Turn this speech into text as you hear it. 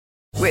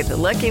With the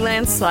Lucky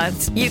Land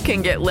Slots, you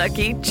can get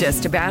lucky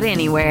just about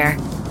anywhere.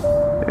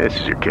 This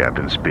is your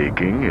captain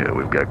speaking.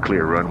 We've got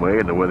clear runway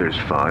and the weather's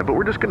fine, but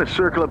we're just going to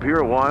circle up here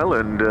a while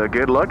and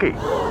get lucky.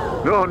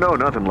 No,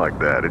 nothing like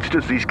that. It's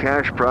just these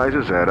cash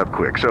prizes add up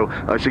quick. So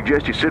I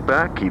suggest you sit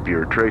back, keep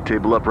your tray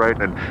table upright,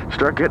 and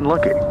start getting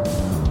lucky.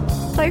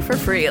 Play for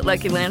free at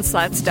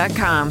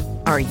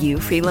LuckyLandSlots.com. Are you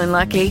feeling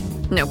lucky?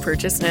 No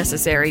purchase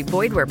necessary.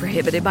 Void where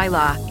prohibited by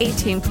law.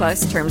 18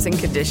 plus terms and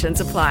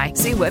conditions apply.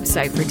 See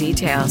website for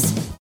details.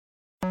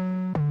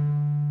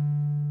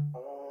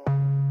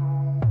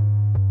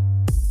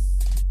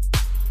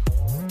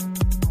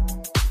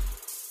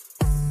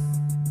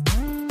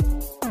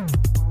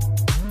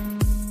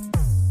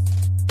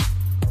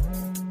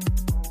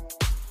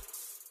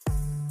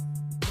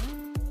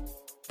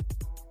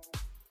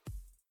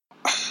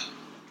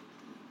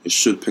 It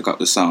should pick up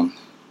the sound.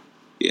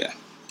 Yeah, I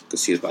can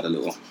see it by the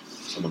little.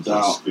 Someone's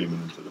screaming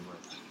into the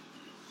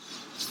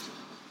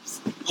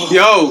mic.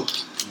 Yo!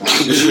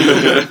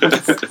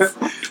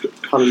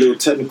 Had a little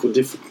technical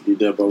difficulty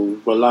there, but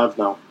we're live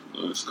now.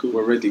 Oh, it's cool.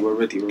 We're ready.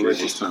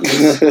 It's time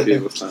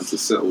to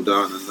settle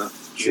down and that.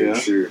 True. You know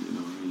what I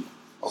mean?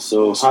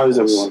 So, how is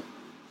everyone?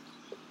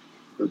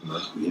 Good,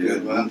 man.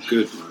 Good, man.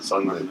 Good, man.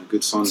 Sunday. A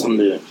good Sunday.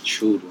 Sunday.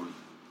 Chilled one.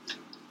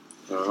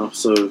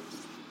 So,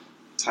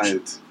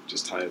 Tired.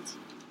 Just tired.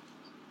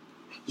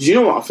 you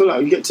know what? I feel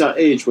like you get to that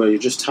age where you're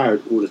just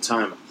tired all the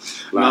time.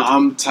 Like, No,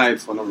 I'm tired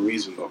for another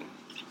reason, though.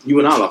 you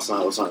went out last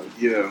night or something.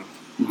 Yeah.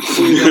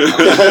 For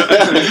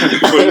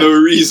no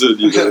reason,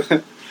 you know.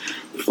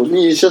 For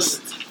me, it's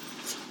just,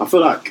 I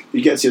feel like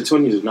you get to your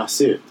 20s and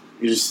that's it.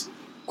 You're just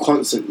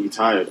constantly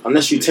tired.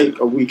 Unless you take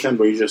a weekend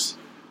where you just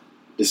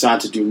decide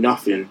to do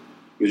nothing,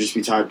 you'll just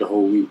be tired the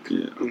whole week.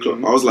 Yeah,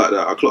 I was like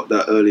that. I clocked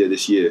that earlier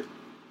this year,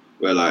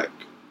 where like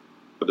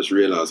I just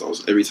realised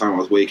every time I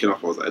was waking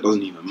up, I was like, it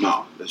doesn't even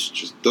matter.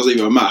 Doesn't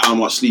even matter how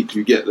much sleep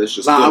you get. Let's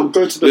just Like, go. I'll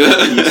go to the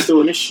bed, it's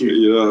still an issue.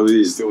 You know what I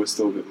mean? It's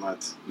still a bit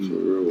mad. For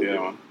real. Yeah,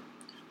 man.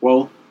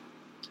 Well,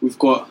 we've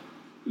got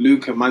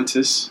Luke and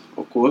Mantis,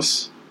 of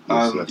course.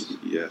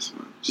 Yes,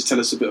 man. Just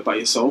tell us a bit about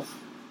yourself.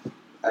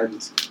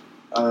 And,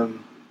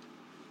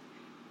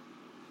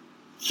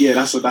 yeah,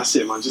 that's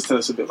it, man. Just tell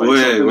us a bit about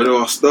yourself. Wait, where do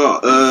I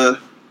start?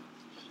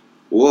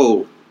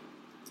 Whoa.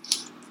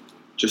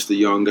 Just a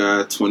young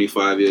guy,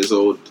 25 years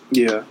old.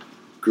 Yeah.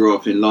 Grew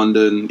up in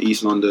London,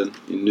 East London,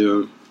 in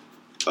Newham.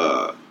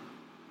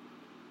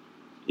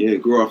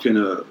 Grew up in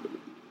a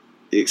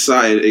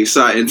exciting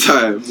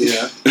time.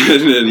 Yeah.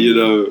 And then, you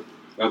know,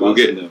 we'll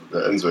get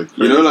That ends with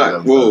you know, like,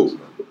 crazy whoa. times,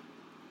 man.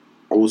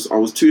 I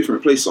was two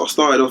different places. So I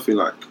started off in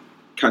like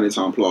Canning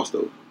Town,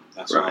 Plaistow.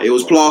 That's Right. It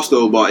was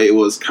Plaistow, but it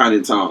was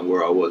Canning Town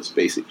where I was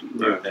basically.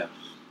 Right? Yeah.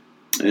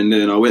 And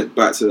then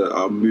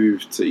I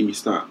moved to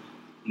East Town.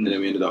 And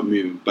then we ended up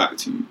moving back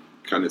to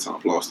Canning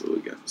Town, Plaistow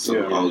again.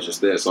 So I was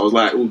just there. So I was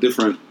like all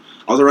different.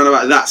 I was around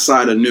about that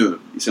side of Newham.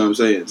 You see what I'm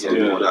saying? So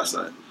more that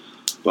side.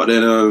 But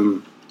then,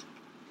 and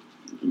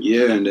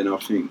then I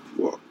think,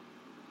 what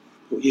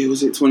year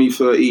was it?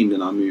 2013.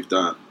 Then I moved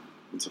down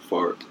into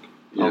Forest.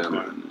 Yeah, Okay.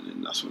 man. And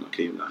then that's when I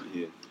came down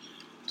here.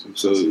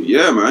 So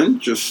yeah, man,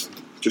 just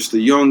a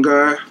young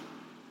guy.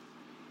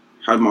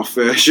 Had my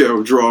fair share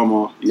of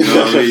drama. You know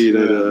what I mean?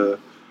 And,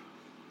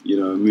 you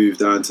know, moved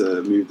down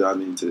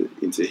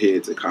into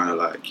here to kind of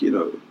like, you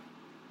know,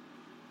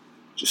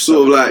 just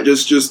sort of like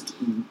just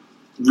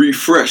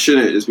refresh,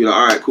 innit? Just be like,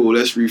 all right, cool,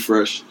 let's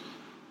refresh.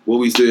 What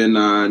we doing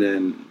now? And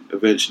then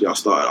eventually I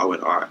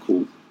went, all right,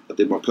 cool. I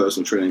did my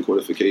personal training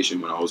qualification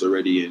when I was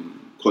already in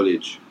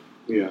college.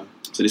 Yeah.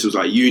 So this was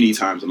like uni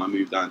times, and I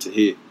moved down to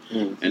here.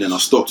 And then I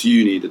stopped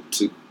uni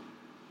to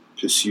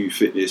pursue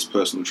fitness,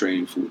 personal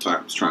training full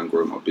time, to try and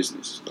grow my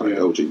business. Like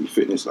LJB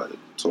Fitness, like the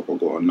top I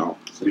got on now.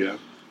 Yeah.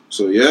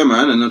 So yeah,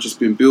 man, and I've just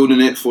been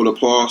building it for the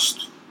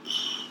past.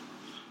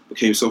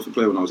 Became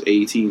self-employed when I was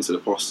 18, so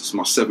this is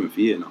my 7th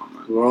year now,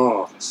 man.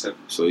 Wow.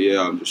 So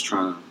yeah, I'm just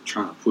trying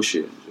to push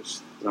it.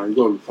 Just Now, you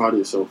got to be proud of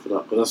yourself for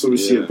that. Because that's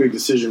obviously a big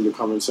decision,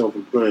 becoming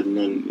self-employed, and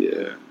then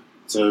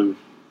so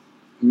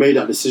made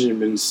that decision,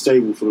 been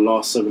stable for the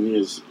last 7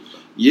 years.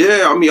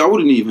 Yeah, I mean, I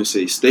wouldn't even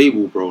say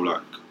stable, bro.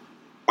 Like,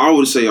 I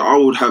would say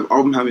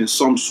I'm having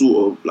some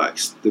sort of like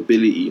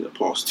stability in the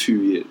past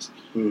 2 years.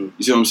 You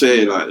see what I'm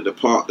saying? Like the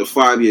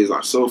 5 years,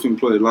 like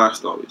self-employed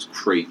lifestyle is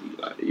crazy.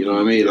 Like, you know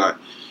what I mean? Like,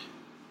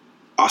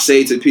 I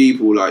say to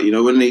people, like, you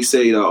know, when they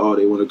say that,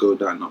 they want to go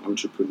down the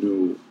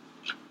entrepreneurial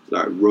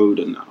like road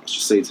and that, I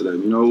just say to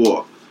them, you know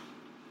what?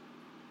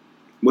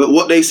 Well,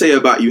 what they say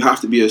about you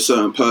have to be a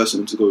certain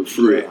person to go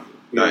through it.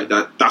 Like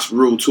that's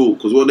real talk.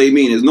 Because what they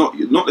mean is not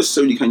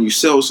necessarily can you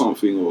sell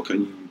something or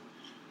can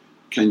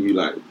you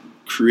like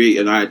create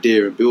an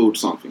idea and build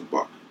something,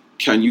 but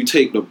can you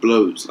take the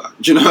blows? Like,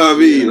 do you know what I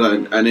mean?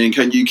 Like, and then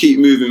can you keep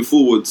moving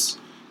forwards?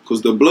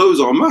 Because the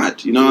blows are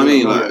mad. You know what I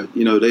mean? Like,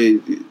 you know,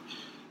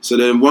 so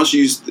then once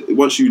you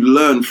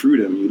learn through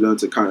them, you learn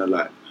to kind of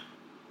like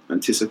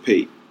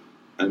anticipate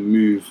and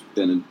move.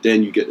 Then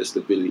you get the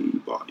stability.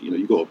 But you know,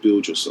 you got to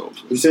build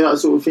yourself. You say that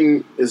sort of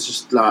thing is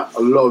just like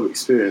a lot of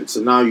experience,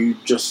 and now you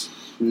just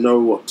know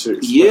what to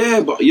expect.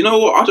 Yeah, but you know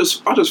what? I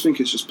just think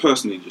it's just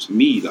personally just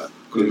me, like,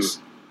 because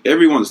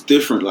everyone's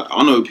different. Like,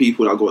 I know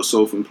people that got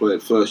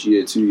self-employed first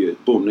year, 2 years,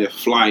 boom, they're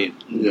flying.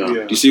 Yeah.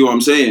 Do you see what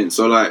I'm saying?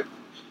 So like,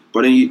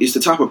 but then it's the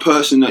type of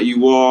person that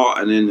you are,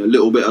 and then a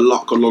little bit of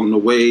luck along the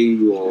way,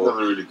 You or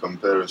never really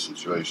compare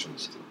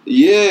situations.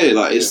 yeah,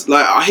 like it's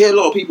like I hear a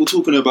lot of people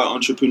talking about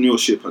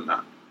entrepreneurship and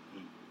that,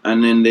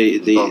 and then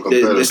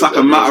it's like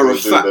a matter of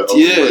fact,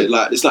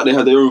 like it's like they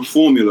have their own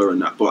formula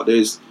and that. But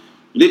there's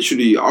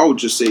literally, I would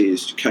just say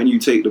is, can you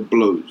take the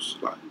blows,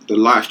 like the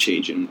life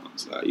changing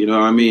ones, like, you know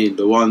what I mean,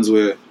 the ones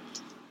where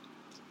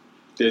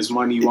there's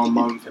money one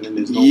month and then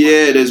there's no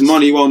money. There's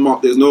money one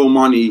month, there's no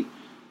money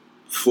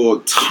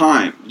for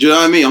time. Do you know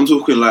what I mean? I'm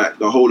talking like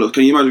the whole of,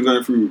 can you imagine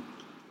going through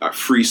like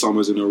 3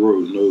 summers in a row,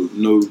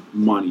 no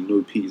money,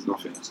 no peas,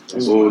 nothing,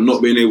 or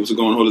not being able to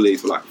go on holiday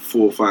for like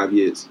 4 or 5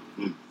 years,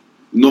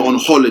 not on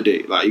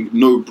holiday, like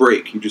no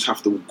break, you just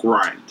have to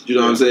grind. Do you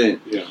know what I'm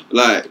saying? Yeah.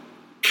 Like,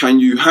 can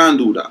you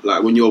handle that?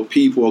 Like when your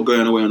people are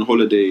going away on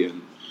holiday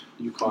and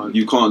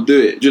you can't do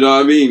it. Do you know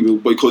what I mean?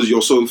 Because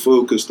you're so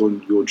focused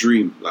on your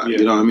dream. Like,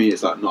 you know what I mean?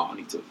 It's like, no, I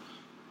need to.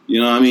 You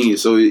know what I mean?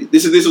 So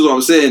this is what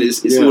I'm saying.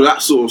 It's all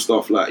that sort of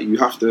stuff. Like, you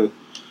have to.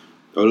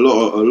 A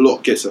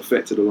lot gets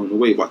affected along the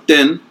way. But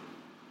then,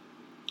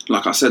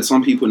 like I said,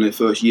 some people in their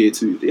first year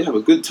too, they have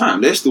a good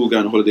time. They're still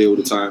going on holiday all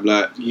the time.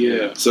 Like,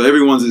 so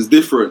everyone's is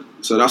different.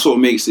 So that's what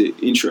makes it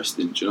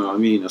interesting. Do you know what I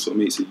mean? That's what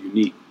makes it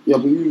unique. Yeah,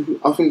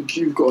 but I think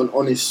you've got an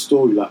honest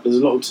story. Like, there's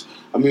a lot.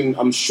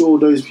 I'm sure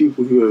those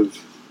people who have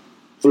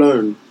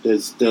flown,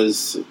 there's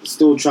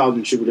still trials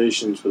and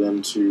tribulations for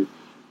them to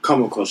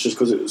come across, just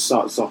because it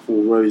starts off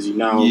all rosy.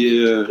 Now,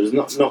 there's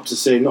not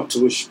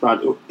to wish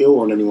bad ill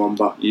on anyone,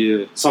 but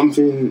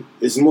something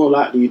is more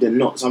likely than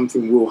not,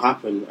 something will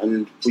happen.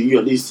 And for you,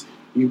 at least,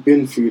 you've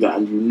been through that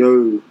and you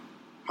know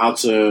how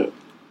to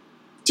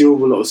deal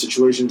with a lot of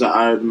situations that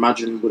I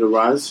imagine would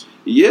arise.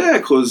 Yeah,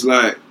 because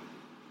like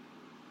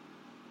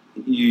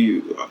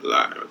you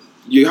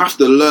have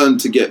to learn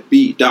to get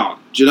beat down.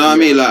 Do you know what I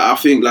mean? Like, I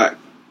think, like,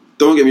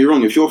 don't get me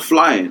wrong, if you're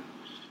flying,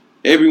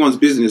 everyone's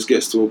business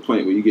gets to a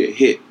point where you get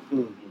hit.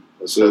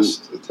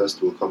 The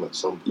test will come at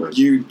some point.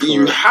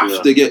 You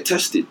have to get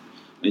tested,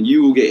 and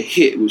you will get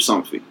hit with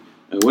something.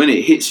 And when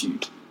it hits you,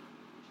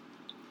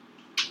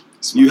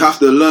 you have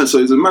to learn. So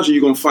imagine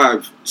you've gone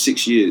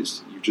 5-6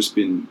 years, you've just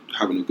been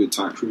having a good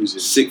time. Cruising.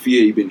 6th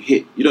year, you've been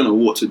hit. You don't know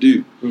what to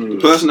do. The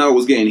person that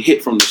was getting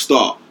hit from the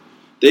start,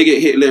 they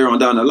get hit later on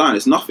down the line.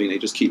 It's nothing. They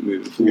just keep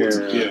moving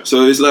forward.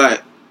 So it's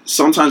like,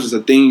 sometimes it's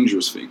a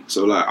dangerous thing.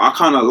 So like, I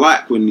kind of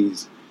like when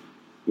these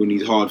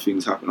hard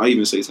things happen. I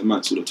even say to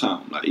Mantis all the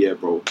time, like, yeah,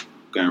 bro,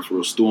 going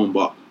through a storm,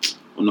 but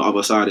on the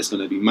other side, it's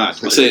going to be mad.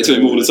 I say it to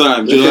him all the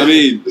time. Do you know what I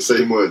mean? The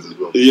same words as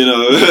well. You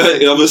know,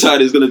 the other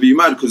side is going to be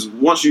mad, because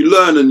once you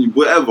learn and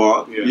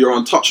whatever, you're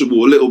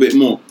untouchable a little bit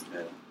more.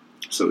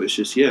 So it's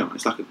just,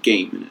 it's like a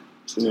game, innit?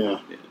 So,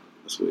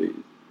 that's what it is.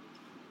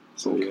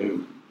 So,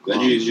 When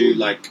did you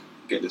like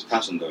get this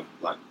passion though?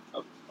 Like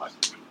in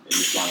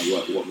this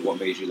line of work, what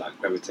made you like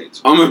gravitate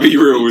to? I'm gonna be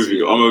real with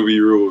you.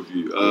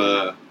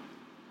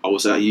 I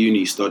was at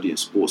uni studying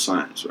sports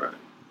science, right?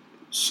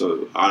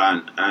 So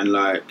and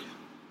like,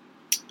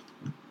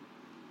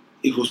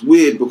 it was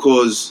weird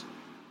because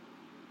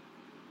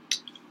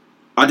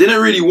I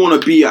didn't really want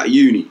to be at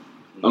uni.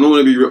 I don't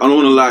want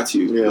to lie to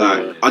you.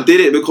 I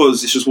did it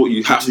because it's just what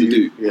you have to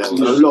do. Yeah, a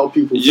lot of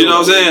people. You know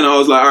what I'm saying? I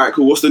was like, all right,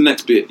 cool. What's the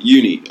next bit?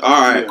 Uni.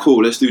 All right,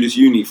 cool. Let's do this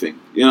uni thing.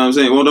 You know what I'm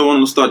saying? What do I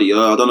want to study?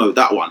 I don't know,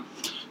 that one.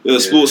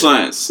 Sports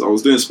science. I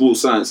was doing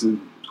sports science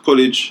in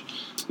college.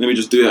 Let me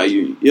just do it at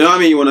uni. You know what I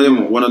mean?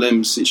 One of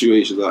them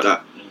situations like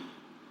that.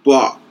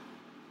 But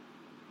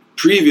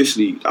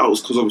previously, that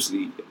was because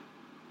obviously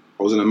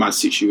I was in a mad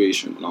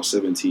situation when I was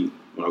 17.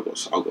 When I got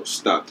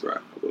stabbed. Right,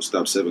 I got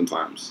stabbed 7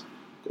 times.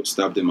 Got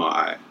stabbed in my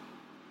eye,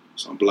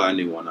 so I'm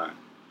blind in one eye,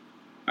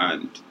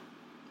 and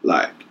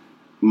like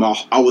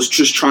I was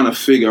just trying to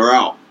figure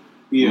out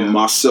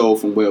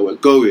myself and where we're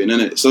going,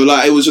 innit? So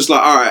like, it was just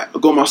like, all right, I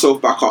got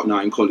myself back up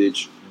now in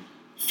college,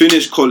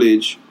 finished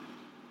college,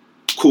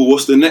 cool.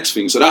 What's the next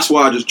thing? So that's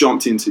why I just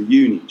jumped into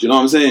uni. Do you know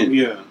what I'm saying?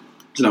 Yeah.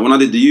 So like, when I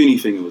did the uni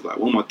thing, it was like,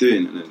 what am I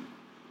doing? And then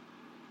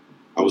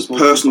I was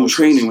personal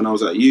training when I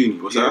was at uni.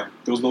 What's that?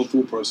 There was no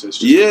thought process.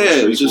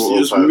 You're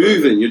just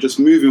moving. You're just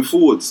moving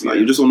forwards. Like,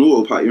 you're just on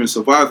autopilot. You're in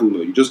survival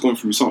mode. You've just gone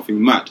through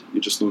something mad.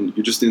 You're just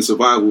in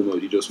survival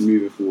mode. You're just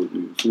moving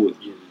forward.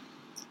 Yeah.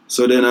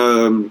 So then,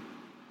 I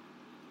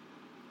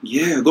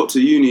got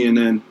to uni, and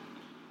then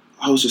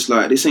I was just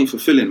like, this ain't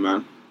fulfilling,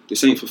 man.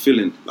 This ain't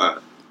fulfilling. Like,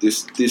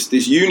 this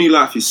uni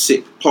life is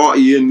sick.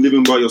 Partying,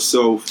 living by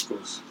yourself,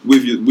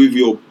 with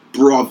your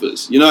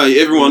brothers. You know,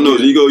 everyone knows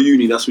when you go to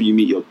uni, that's when you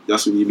meet your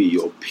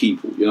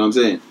people. You know what I'm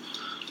saying?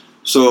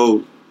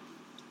 So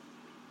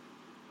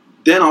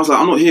then I was like,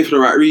 I'm not here for the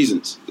right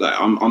reasons. Like,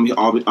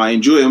 I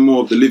enjoy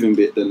more of the living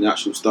bit than the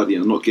actual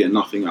studying. I'm not getting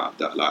nothing out of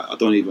that. Like, I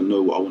don't even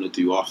know what I want to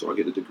do after I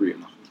get a degree or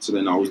nothing. So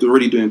then I was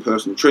already doing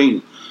personal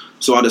training.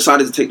 So I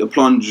decided to take the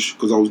plunge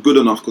because I was good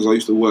enough, because I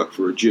used to work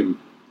for a gym,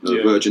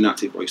 Virgin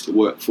Active. I used to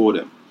work for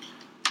them.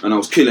 and I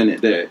was killing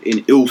it there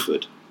in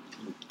Ilford.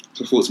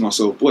 So I thought to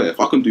myself, boy, if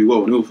I can do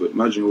well in Ilford,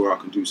 imagine where I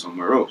can do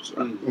somewhere else,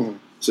 right?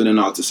 So then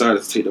I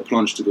decided to take the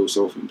plunge to go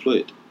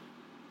self-employed.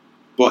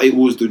 But it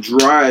was the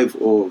drive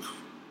of,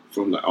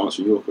 from like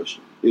answering your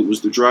question, it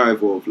was the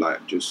drive of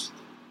like just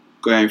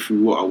going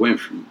through what I went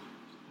through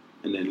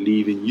and then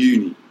leaving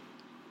uni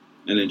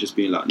and then just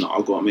being like, no,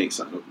 I've got to make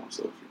something of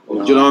myself. Do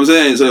you know what I'm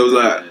saying? So it was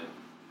like,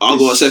 I've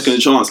got a second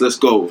chance, let's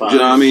go. Do you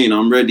know what I mean?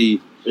 I'm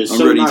ready. It's I'm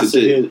so ready nice to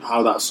hear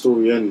how that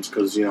story ends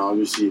because, you know,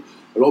 obviously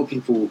a lot of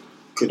people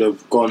could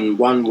have gone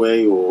one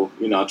way or,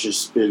 you know,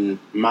 just been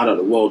mad at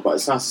the world, but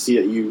it's nice to see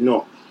that you've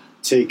not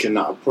taken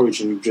that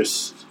approach and you've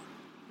just,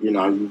 you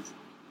know, you've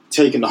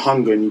taken the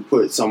hunger and you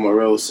put it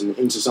somewhere else and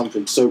into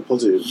something so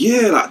positive.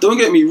 Yeah, like, don't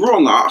get me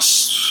wrong,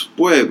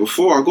 boy,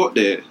 before I got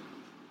there,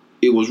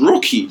 it was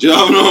rocky. Do you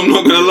know what I mean? I'm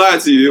not going to lie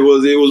to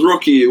you. It was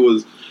rocky. It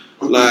was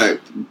like,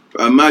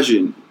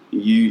 imagine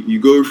you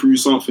go through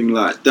something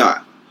like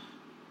that,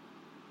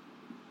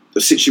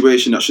 a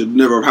situation that should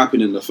never have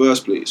happened in the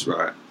first place,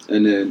 right?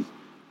 And then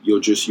you're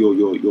just your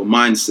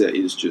mindset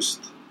is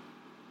just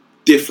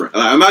different.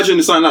 Like,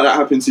 imagine something like that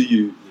happened to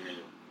you.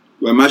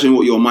 Imagine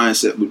what your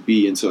mindset would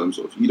be in terms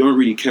of you don't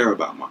really care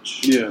about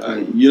much. Yeah,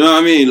 you know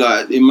what I mean.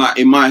 Like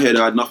in my head,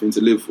 I had nothing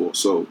to live for.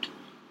 So,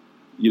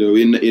 you know,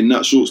 in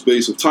that short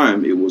space of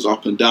time, it was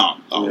up and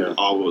down.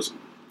 I was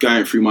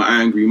going through my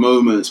angry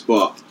moments,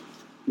 but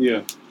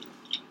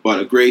by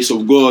the grace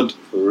of God,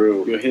 For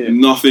real. You're here.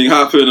 nothing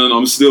happened, and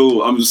I'm still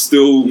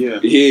here.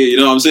 You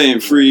know what I'm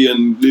saying? Free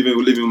and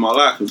living my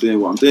life and doing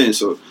what I'm doing.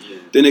 So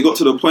then it got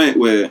to the point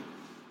where,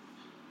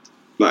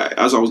 like,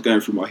 as I was going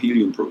through my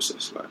healing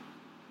process, like,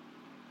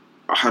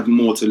 I had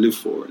more to live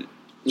for in it.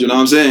 Do you know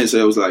what I'm saying?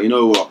 So I was like, you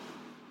know what?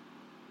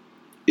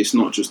 It's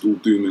not just all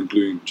doom and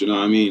gloom. Do you know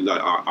what I mean? Like,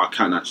 I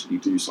can actually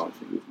do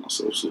something with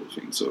myself, sort of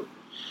thing. So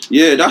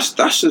yeah,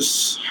 that's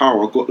just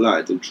how I got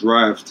like the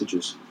drive to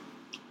just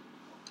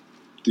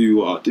do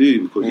what I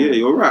do. Because yeah,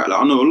 you're right. Like,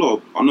 I know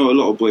a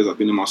lot of boys that have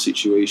been in my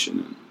situation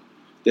and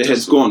their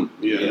head's gone.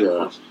 Yeah.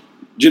 Do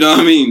you know what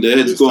I mean? Their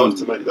head's gone.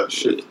 It's tough to make that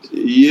shift.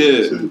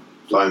 Yeah. To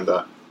find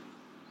that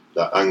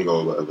anger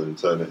or whatever and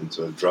turn it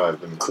into a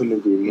drive. And Couldn't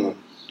agree more.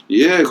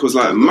 Yeah, because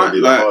like Matt,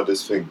 Matt, the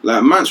hardest thing.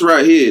 like Matt's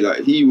right here.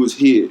 Like, he was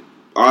here.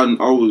 I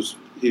was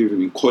here with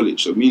him in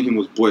college. So me and him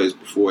was boys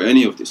before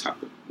any of this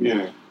happened.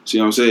 Yeah. See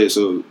what I'm saying?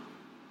 So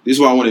this is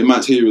why I wanted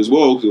Matt here as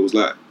well, because it was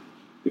like,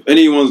 if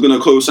anyone's gonna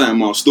co-sign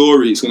my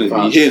story, it's gonna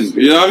be him.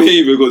 You know what I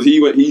mean? Because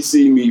he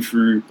seen me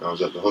through. I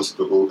was at the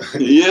hospital.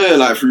 Yeah,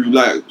 like through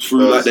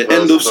the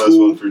end of First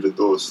school. one through the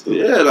door still.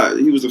 Yeah, like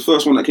he was the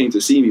first one that came to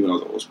see me when I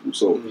was at hospital.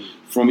 So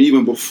from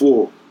even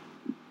before,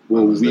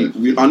 well,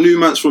 I knew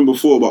Mance from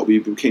before, but we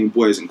became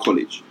boys in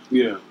college.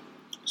 Yeah.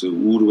 So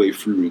all the way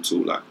through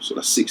until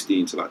that's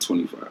 16 to like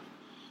 25.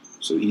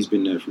 So he's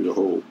been there through the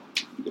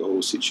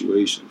whole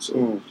situation.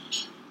 So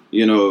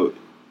you know,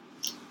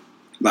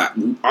 like,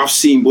 I've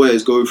seen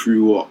boys go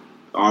through what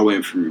I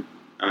went through,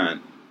 and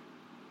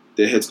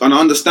their heads. And I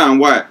understand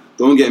why.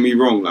 Don't get me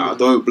wrong. Like, I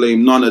don't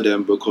blame none of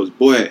them, because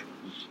boy,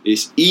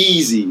 it's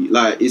easy.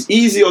 Like, it's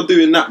easier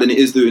doing that than it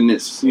is doing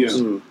this. Yeah.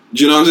 Do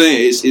you know what I'm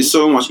saying? It's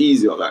so much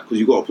easier, like, because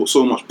you got to put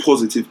so much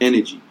positive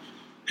energy.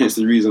 Hence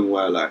the reason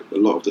why, like, a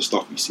lot of the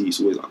stuff you see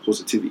is always like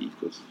positivity,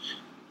 because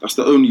that's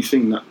the only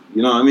thing that,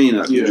 you know what I mean,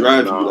 that can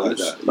drive you like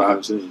that. You know what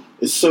I'm saying?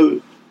 It's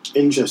so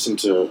interesting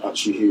to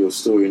actually hear your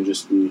story and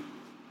just be,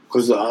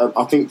 because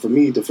I think for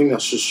me, the thing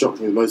that's just shocked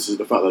me the most is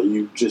the fact that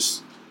you've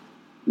just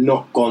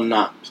not gone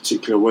that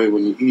particular way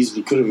when you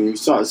easily could have. You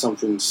started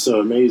something so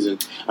amazing,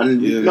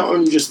 and not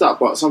only just that,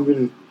 but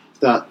something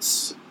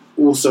that's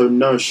also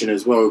nourishing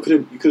as well.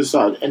 You could have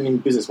started any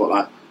business, but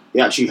like,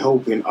 you're actually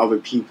helping other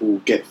people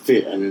get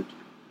fit and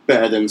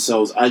better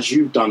themselves, as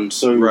you've done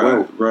so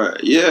well.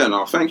 Right. Yeah.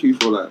 No, thank you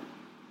for that.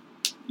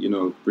 You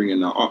know, bringing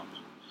that up,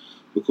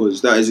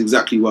 because that is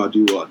exactly why I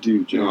do what I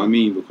do. Do you know what I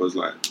mean? Because,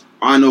 like,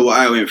 I know what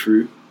I went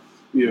through.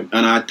 Yeah.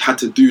 And I had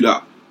to do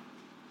that.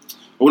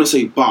 I wouldn't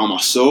say by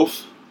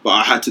myself, but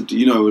I had to do,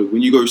 you know,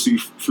 when you go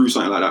through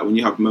something like that, when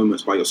you have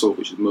moments by yourself,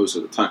 which is most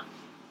of the time.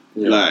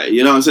 Yeah. Like,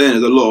 you know what I'm saying?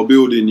 There's a lot of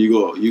building you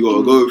got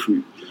to go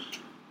through.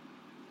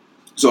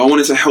 So I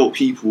wanted to help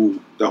people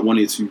that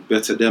wanted to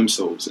better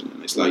themselves. And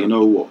it's like, you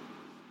know what?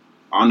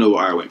 I know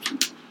what I went through.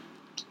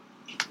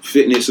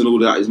 Fitness and all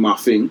that is my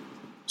thing,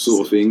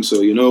 sort of thing.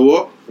 So you know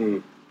what?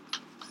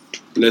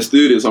 Let's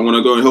do this. I'm going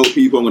to go and help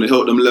people. I'm going to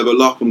help them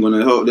level up. I'm going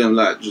to help them,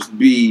 like, just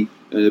be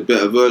a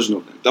better version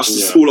of them. That's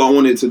just all I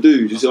wanted to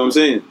do. Do you see what I'm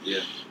saying?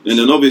 Yeah. And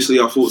then obviously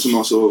I thought to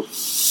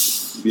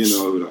myself, you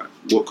know, like,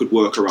 what could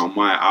work around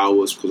my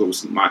hours, because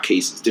obviously my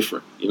case is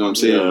different. You know what I'm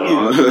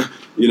saying?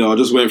 You know, I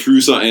just went through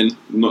something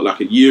not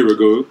like a year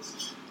ago.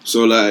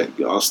 So, like,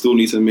 I still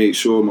need to make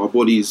sure my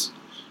body's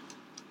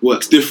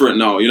works different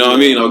now. You know what I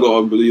mean? I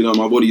got to, you know,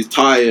 my body's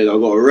tired. I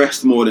got to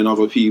rest more than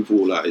other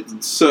people. Like,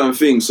 certain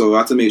things. So I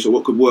had to make sure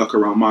what could work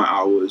around my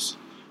hours,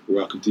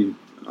 where I could do.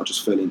 And I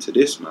just fell into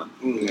this, man.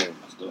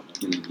 That's dope.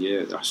 And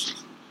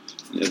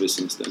and ever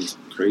since then, it's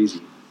been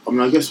crazy. I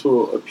mean, I guess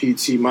for a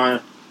PT, my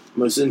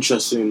most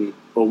interesting,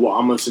 or what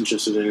I'm most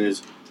interested in,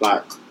 is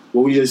like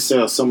what would you say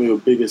are some of your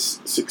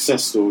biggest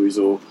success stories,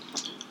 or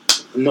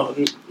not?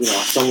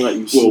 Something that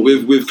you've seen.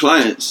 Well, with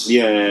clients.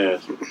 Yeah.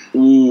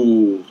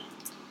 Ooh.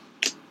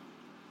 Did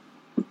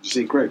you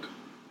say Craig?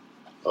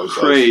 I was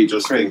Craig.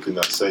 just thinking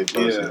that same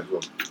person as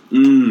well.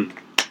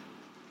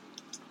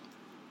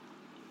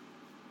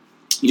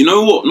 You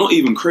know what? Not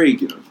even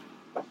Craig.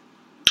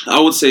 I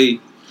would say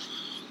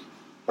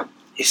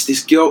it's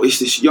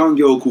this young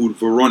girl called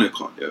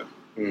Veronica.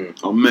 Yeah.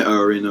 I met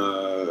her in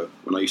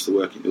when I used to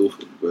work in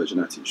Ilford, Virgin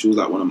Active. She was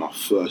like one of my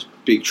first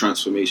big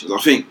transformations. I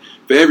think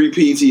for every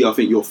PT, I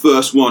think your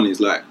first one is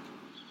like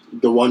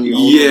the one you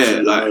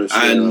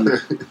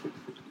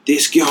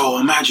this girl,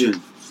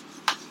 imagine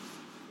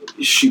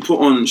she put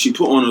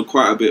on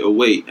quite a bit of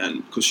weight,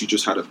 and because she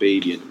just had a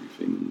baby and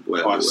everything,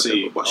 whatever.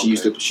 But she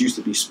used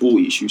to be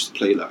sporty. She used to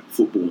play like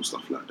football and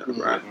stuff like that,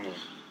 right?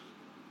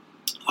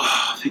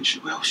 I think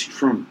where was she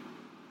from?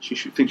 She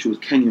should think she was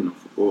Kenyan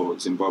or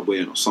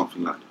Zimbabwean or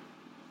something like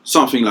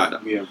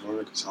that. Yeah,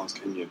 Veronica sounds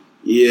Kenyan.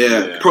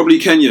 Yeah, probably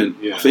Kenyan.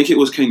 Yeah. I think it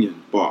was Kenyan.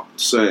 But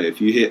say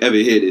if you ever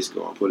hear this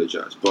girl, I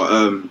apologise. But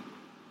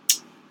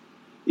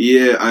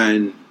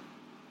and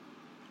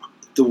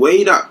the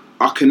way that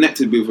I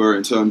connected with her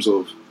in terms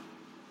of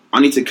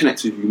I need to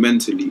connect with you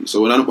mentally.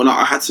 So when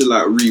I had to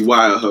like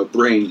rewire her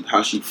brain,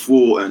 how she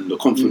thought and the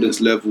confidence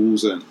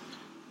levels, and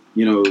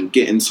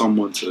getting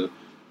someone to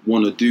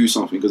want to do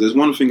something, because there's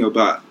one thing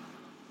about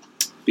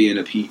being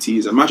a PT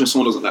is imagine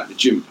someone doesn't like the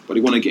gym but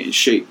they want to get in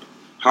shape.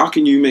 How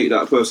can you make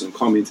that person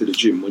come into the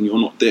gym when you're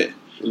not there?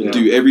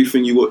 Do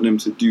everything you want them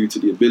to do to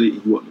the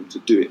ability you want them to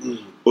do it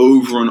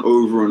over and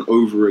over and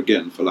over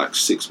again for like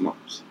 6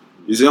 months.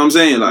 You see what I'm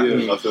saying?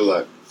 I feel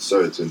like,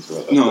 sorry to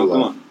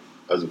interrupt,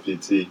 as a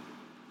PT,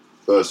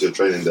 first you're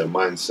training their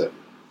mindset,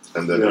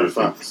 and then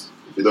everything.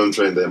 If you don't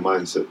train their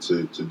mindset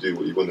to do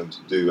what you want them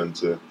to do and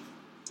to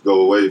go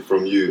away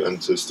from you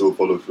and to still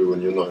follow through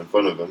when you're not in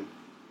front of them,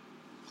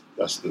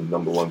 that's the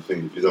number one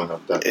thing. If you don't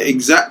have that,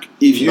 exactly.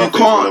 If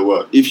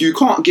you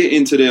can't get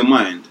into their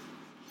mind,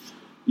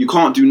 you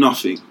can't do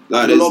nothing.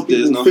 Like a lot of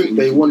people think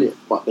they want it,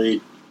 but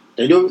they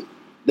don't.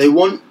 They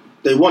want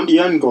the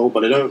end goal,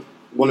 but they don't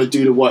want to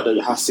do the work that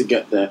it has to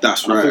get there.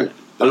 That's right.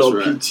 A lot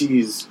of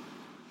PTs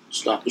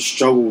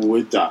struggle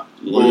with that.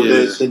 Or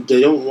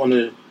they don't want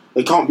to.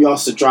 They can't be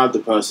asked to drive the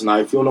person.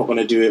 Like, if you're not going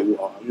to do it,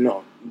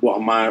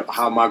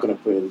 how am I going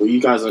to put in? But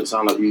you guys don't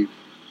sound like you.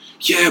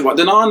 Yeah, but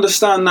then I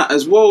understand that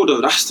as well,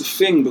 though. That's the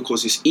thing,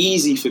 because it's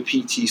easy for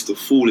PTs to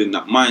fall in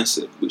that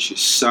mindset, which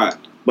is sad.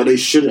 But they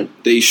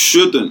shouldn't. They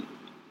shouldn't.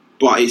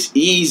 But it's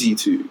easy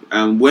to.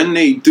 And when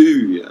they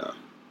do,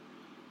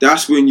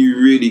 that's when you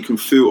really can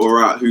filter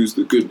out who's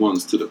the good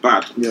ones to the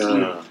bad.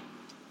 Yeah.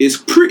 It's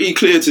pretty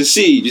clear to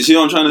see. Do you see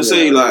what I'm trying to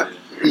say? And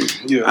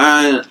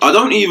I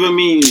don't even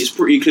mean it's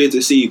pretty clear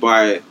to see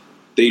by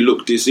they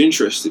look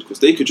disinterested, because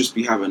they could just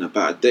be having a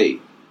bad day.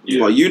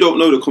 Yeah. But you don't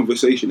know the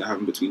conversation they're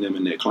having between them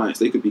and their clients.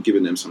 They could be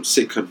giving them some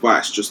sick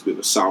advice just with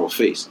a sour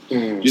face.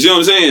 You see what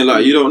I'm saying?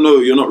 Like, you don't know,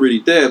 you're not really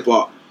there,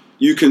 but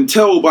you can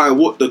tell by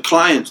what the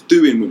client's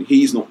doing when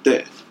he's not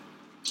there.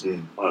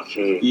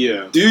 Okay.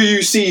 Yeah. Do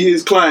you see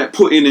his client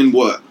putting in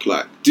work?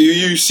 Like, do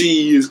you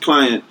see his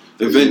client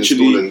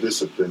eventually?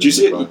 Discipline. Do you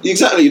see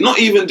exactly? Not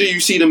even do you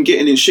see them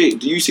getting in shape.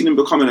 Do you see them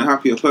becoming a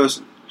happier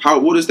person?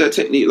 What is their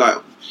technique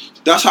like?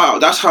 That's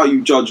how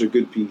you judge a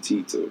good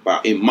PT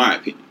in my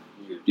opinion.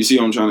 You see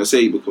what I'm trying to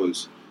say?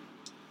 Because,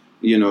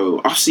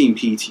 I've seen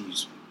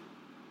PTs.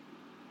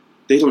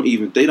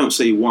 They don't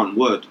say one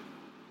word.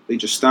 They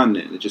just stand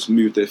there. They just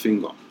move their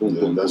finger.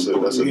 Boom, that's a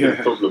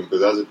big problem,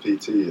 because as a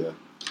PT,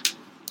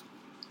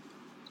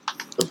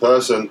 the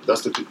person,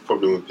 that's the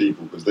problem with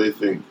people, because they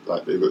think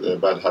like they've got their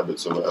bad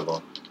habits or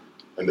whatever,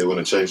 and they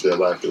want to change their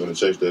life. They want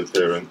to change their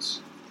appearance.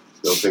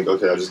 They'll think,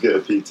 okay, I'll just get a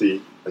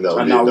PT, and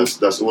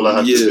that's all I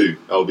have to do.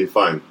 I'll be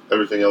fine.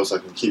 Everything else I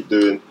can keep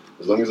doing.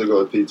 As long as I got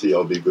a PT,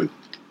 I'll be good.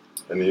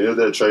 And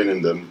they're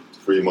training them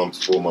 3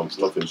 months, 4 months,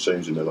 nothing's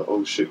changing. They're like,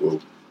 oh shit,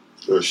 well,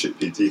 you're a shit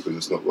PT because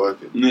it's not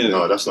working. Yeah.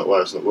 No, that's not why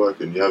it's not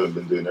working. You haven't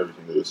been doing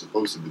everything that you're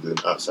supposed to be doing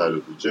outside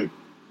of the gym.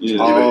 Yeah.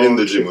 Even in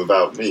the gym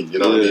without me,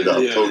 what I mean, that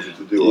I've told you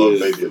to do or I've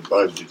maybe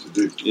advised you to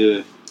do.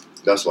 Yeah.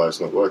 That's why it's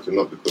not working,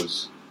 not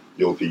because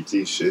your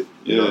PT shit.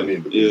 You know what I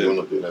mean? Because you're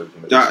not doing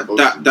everything that you're supposed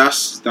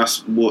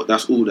to.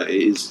 That's all that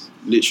it is,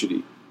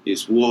 literally.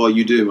 It's what are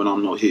you doing when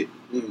I'm not here?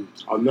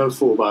 I've never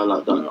thought about it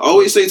like that. I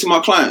always say to my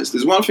clients,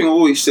 there's one thing I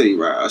always say,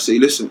 right? I say,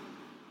 listen,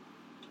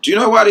 do you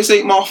know why this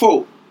ain't my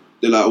fault?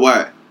 They're like,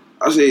 why?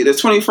 I say, there's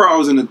 24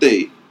 hours in a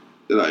day.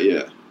 They're like,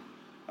 yeah.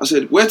 I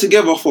said, we're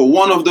together for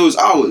one of those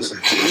hours.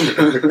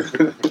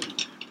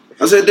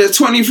 I said, there's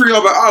 23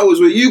 other hours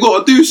where you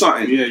got to do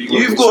something. Yeah,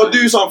 you've got to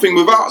do something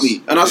without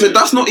me. And I said,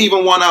 that's not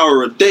even 1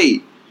 hour a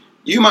day.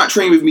 You might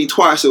train with me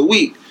twice a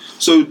week.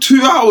 So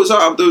 2 hours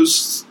out of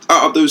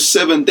those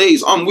 7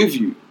 days, I'm with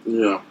you.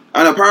 Yeah.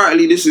 And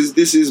apparently this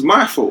is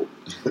my fault.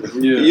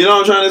 You know what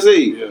I'm trying to say?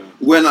 Yeah.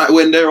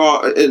 When there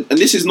are, and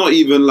this is not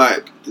even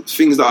like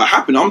things that are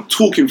happening. I'm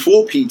talking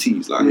for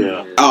PTs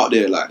out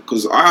there, like,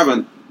 because I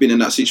haven't been in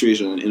that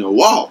situation in a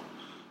while.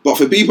 But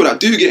for people that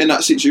do get in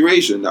that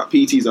situation, that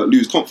PTs that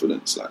lose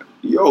confidence, like,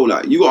 yo,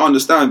 like, you gotta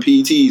understand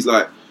PTs,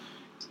 like,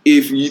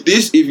 if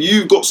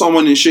you've got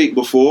someone in shape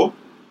before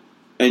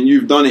and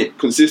you've done it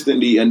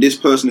consistently and this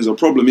person is a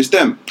problem, it's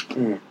them.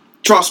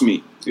 Trust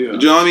me. Yeah. Do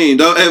you know what I mean?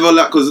 Don't ever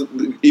because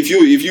if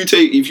you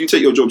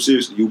take your job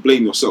seriously, you'll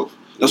blame yourself.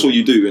 That's what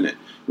you do, innit?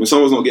 When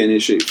someone's not getting in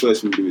shape,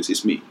 first thing you do is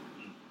it's me.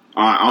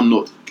 I'm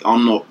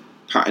not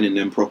patterning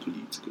them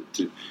properly.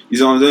 You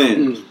know what I'm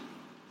saying?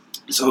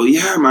 So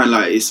yeah, man,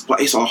 like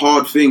it's a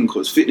hard thing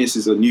because fitness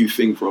is a new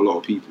thing for a lot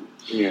of people.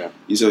 Yeah.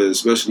 So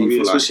especially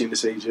in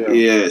this age. Yeah.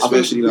 Yeah,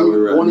 especially like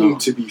we're wanting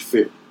to be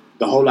fit.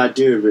 The whole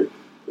idea of it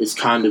is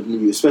kind of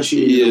new,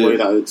 especially in the way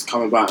that it's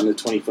come about in the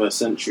 21st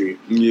century.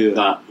 Yeah.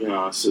 That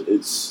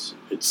it's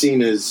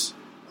seen as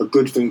a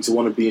good thing to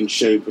want to be in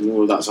shape and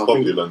all of that. So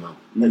Popular now.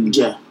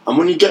 Yeah, and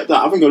when you get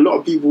that, I think a lot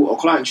of people or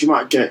clients you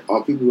might get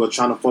are people who are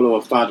trying to follow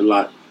a fad,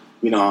 like,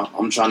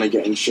 I'm trying to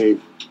get in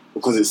shape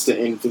because it's the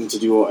in thing to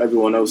do, or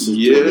everyone else is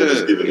doing They're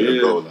just giving it a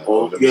go.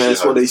 Like,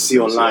 it's what they see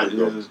online.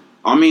 Yeah.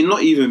 I mean,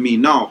 not even me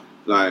now.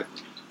 Like,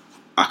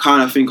 I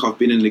kind of think I've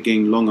been in the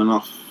game long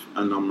enough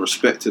and I'm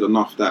respected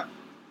enough that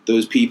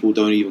those people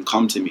don't even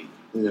come to me.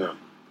 Yeah.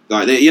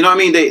 Like, you know what I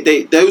mean?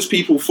 They those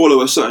people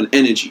follow a certain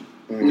energy.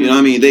 You know what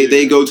I mean?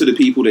 They go to the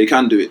people they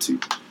can do it to.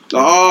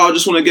 Like, I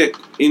just want to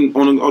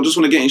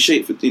get in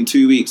shape in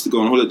 2 weeks to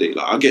go on holiday.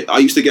 Like, I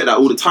used to get that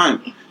all the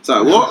time. It's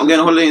like, what? I'm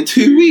getting on holiday in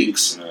 2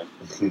 weeks.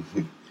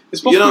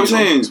 It's possible, you know what I'm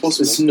saying? It's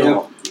possible. It's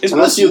not. It's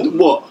unless possible. you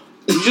what?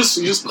 You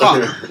just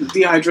cut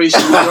dehydration.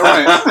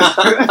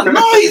 Alright.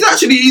 No,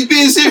 he's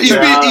being serious. He's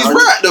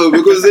right though,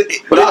 because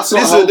but that's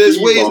not healthy there's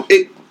ways.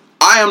 either.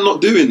 I am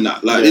not doing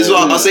that. Like, this is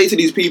what I say to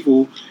these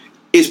people: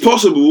 it's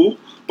possible,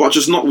 but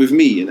just not with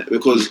me, innit?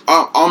 Because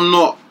I'm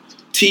not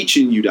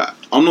teaching you that.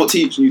 I'm not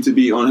teaching you to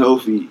be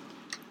unhealthy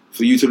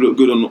for you to look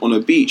good on a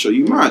beach. Are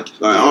you mad?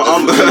 Like,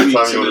 every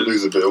time you want to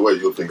lose a bit of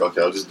weight, you'll think,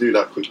 okay, I'll just do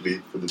that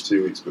quickly for the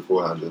 2 weeks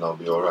beforehand, and I'll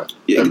be all right.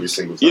 Yeah. Every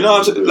single time. You know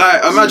what I'm saying?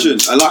 Like, imagine,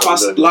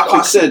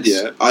 I said,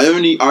 yeah,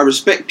 I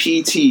respect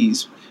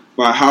PTs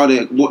by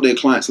what their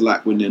clients are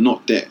like when they're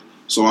not there.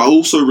 So I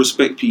also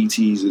respect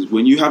PTs as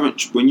when you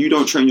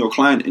don't train your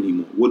client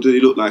anymore. What do they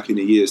look like in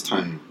a year's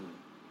time?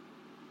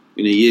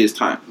 In a year's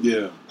time,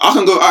 yeah, I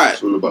can go. All right,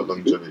 it's all about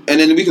longevity. And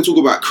then we can talk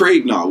about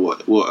Craig now.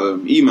 What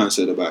E-Man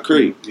said about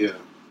Craig. Yeah.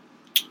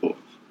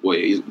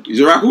 Wait, is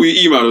it right call you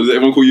E-Man or does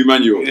everyone call you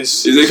Manuel?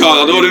 Is it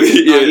called? I don't want to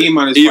be. Yeah,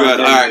 E-Man is E-Man.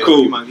 Alright,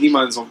 cool.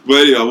 E-Man's on. But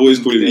anyway, I've always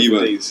called him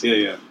E-Man.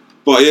 Yeah.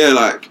 But yeah,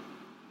 like,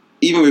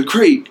 even with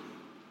Craig,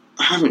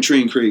 I haven't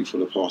trained Craig for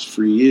the past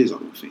 3 years, I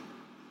don't think.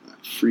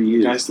 Like, 3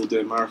 years. The guy's still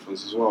doing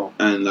marathons as well.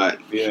 And like,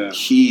 yeah,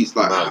 he's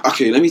like,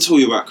 okay, let me tell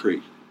you about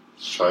Craig.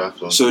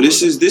 Triathlon. So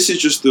this is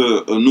just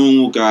a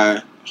normal guy.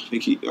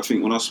 I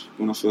think when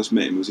I first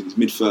met him, he was in his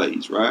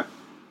mid-30s, right?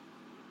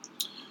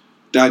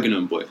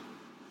 Dagenham boy.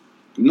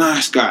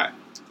 Nice guy.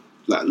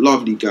 Like,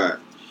 lovely guy.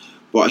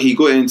 But he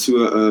got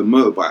into a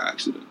motorbike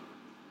accident.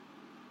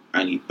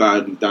 And he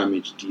badly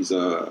damaged his,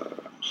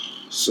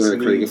 sorry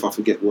Craig, if I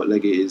forget what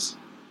leg it is.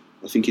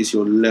 I think it's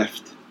your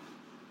left.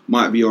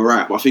 Might be your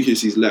right, but I think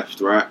it's his left,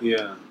 right?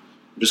 Yeah.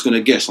 I'm just going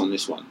to guess on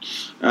this one.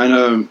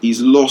 And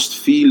he's lost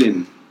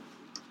feeling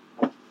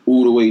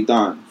all the way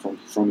down,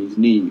 from his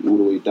knee all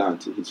the way down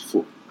to his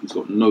foot. He's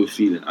got no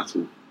feeling at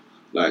all.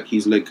 Like,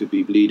 his leg could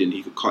be bleeding,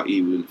 he could cut,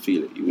 he wouldn't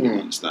feel it, he wouldn't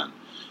understand.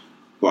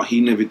 But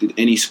he never did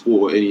any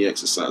sport or any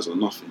exercise or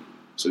nothing.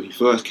 So he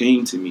first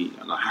came to me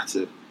and I had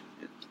to,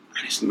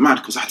 and it's mad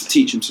because I had to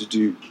teach him to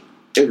do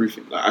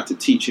everything. Like, I had to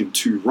teach him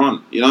to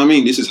run. You know what I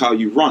mean? This is how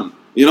you run.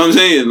 You know what I'm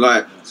saying?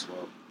 Like,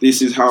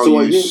 this is how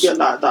you didn't get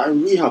that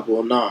in rehab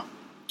or nah?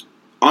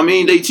 I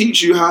mean, they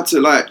teach you how to,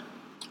 like,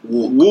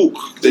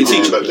 walk. They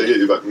teach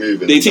you back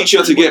moving. They teach you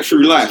how to get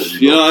through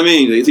life. You know what I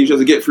mean? They teach you how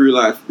to get through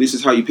life. This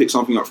is how you pick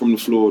something up from the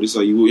floor. This is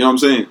how you walk. You know what I'm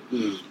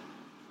saying?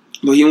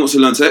 But he wants to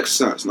learn to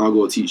exercise. Now I've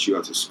got to teach you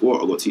how to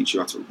squat. I've got to teach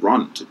you how to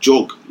run, to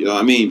jog. You know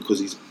what I mean? Because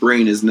his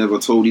brain has never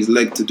told his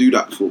leg to do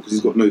that before because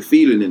he's got no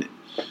feeling in it.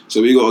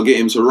 So we got to get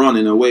him to run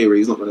in a way where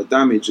he's not going to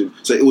damage him.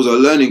 So it was a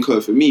learning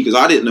curve for me because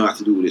I didn't know how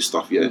to do all this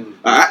stuff yet.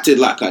 I acted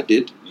like I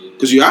did.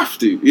 Because you have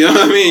to, you know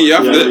what I mean? You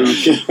have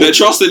to. They're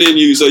trusting in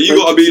you, so you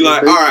got to be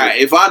like, all right.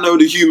 If I know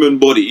the human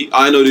body,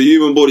 I know the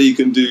human body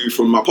can do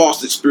from my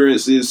past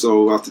experiences.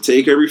 So I have to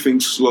take everything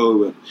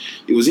slow. And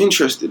it was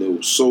interesting. It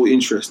was so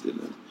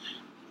interesting,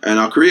 and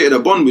I created a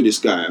bond with this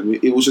guy. I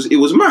mean, it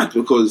was mad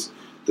because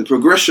the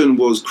progression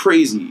was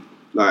crazy.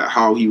 Like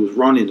how he was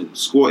running and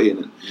squatting,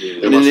 and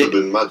it must have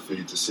been mad for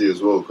you to see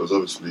as well, because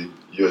obviously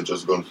you had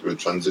just gone through a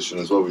transition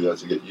as well. Where you had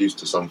to get used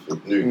to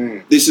something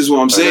new. This is what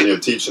I'm saying. And you're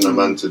teaching a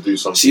man to do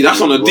something. See, that's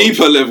on a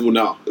deeper level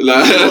now,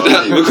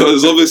 like,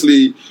 because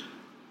obviously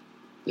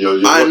you're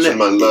watching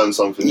man learn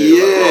something new.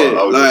 Yeah,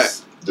 I was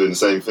just doing the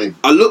same thing.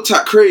 I looked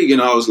at Craig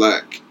and I was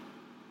like,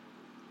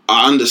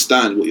 I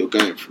understand what you're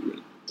going through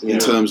in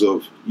terms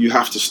of you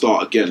have to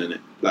start again in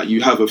it. Like,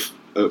 you have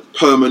a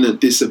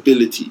permanent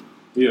disability.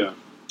 Yeah.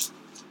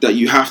 That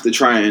you have to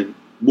try and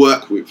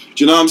work with.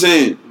 Do you know what I'm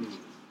saying?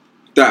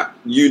 That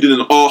you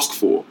didn't ask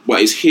for, but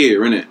it's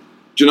here, innit?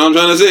 Do you know what I'm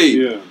trying to say?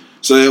 Yeah.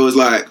 So it was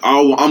like,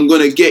 I'm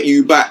going to get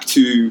you back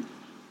to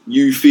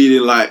you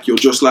feeling like you're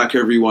just like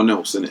everyone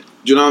else, innit?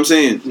 Do you know what I'm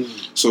saying?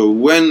 So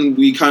when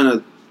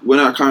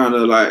I kind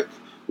of like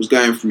was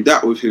going through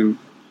that with him,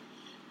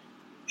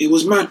 it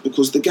was mad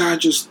because the guy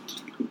just,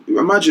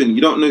 imagine,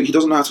 you don't know, he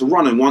doesn't know how to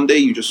run, and one day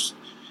you just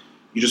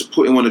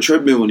put him on a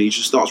treadmill and he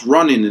just starts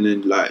running, and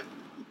then like,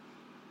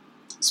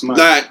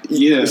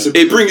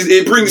 it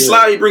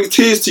brings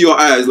tears to your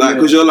eyes, like,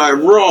 because you're like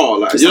raw,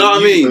 like, you know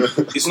what I mean?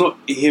 It's not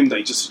him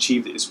that just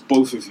achieved it; it's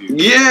both of you.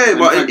 Yeah,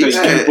 but you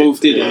both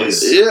did it.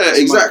 Yeah,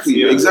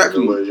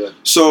 exactly.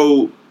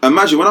 So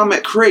imagine when I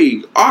met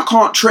Craig, I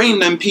can't train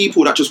them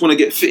people that just want to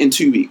get fit in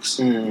 2 weeks.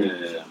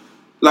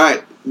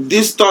 Like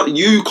this,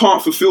 you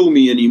can't fulfill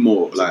me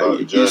anymore.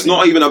 Like it's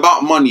not even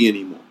about money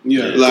anymore.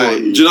 Yeah, like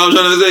do you know what I'm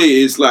trying to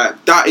say? It's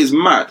like that is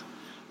mad.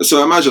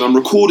 So imagine I'm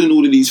recording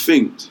all of these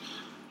things.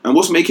 And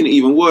what's making it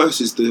even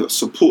worse is the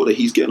support that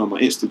he's getting on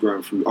my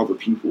Instagram through other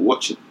people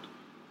watching.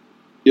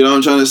 You know what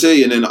I'm trying to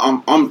say? And then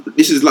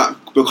this is like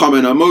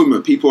becoming a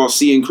moment. People are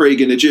seeing Craig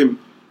in the gym,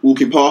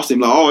 walking past him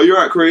like, oh, you're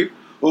right, Craig.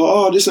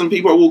 Oh, this, and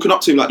people are walking up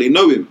to him like they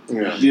know him.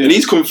 Yeah. And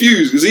he's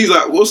confused because he's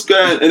like, what's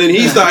going on? And then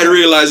he started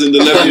realising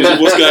the levels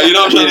of what's going on. You know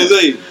what I'm trying to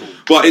say?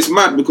 But it's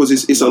mad because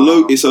it's a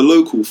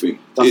local thing.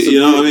 You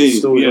know what I mean?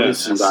 So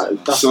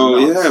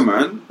yeah,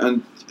 man.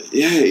 And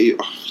yeah, it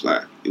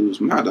was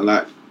mad. And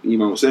like, you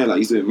know what I'm saying? Like,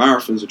 he's doing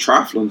marathons and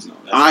triathlons now.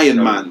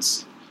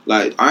 Ironmans.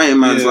 Like,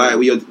 Ironman's like,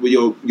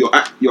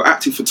 you're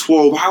active for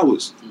 12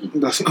 hours.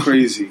 That's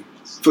crazy.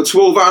 For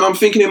 12 hours, and I'm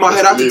thinking in my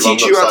head, I have to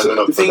teach you how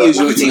to... The thing is,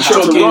 you're teaching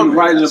how to run.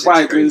 Riding a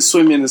bike, doing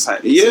swimming, it's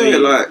like... Yeah,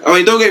 like, I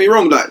mean, don't get me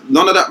wrong, like,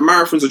 none of that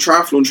marathons or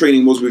triathlon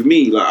training was with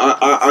me. Like,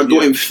 I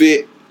got him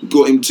fit,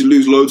 got him to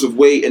lose loads of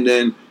weight, and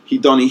then he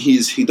done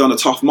a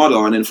Tough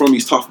Mudder, and then from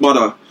his Tough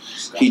Mudder,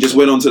 he just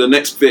went on to the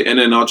next bit, and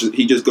then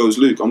he just goes,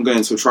 Luke, I'm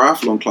going to a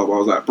triathlon club. I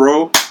was like,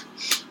 bro,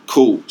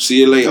 cool, see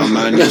you later,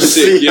 man. You're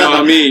sick, you know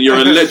what I mean? You're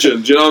a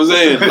legend, you know what I'm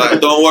saying?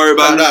 Like, don't worry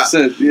about that.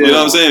 You know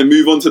what I'm saying?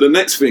 Move on to the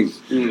next thing.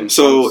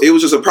 So it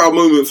was just a proud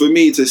moment for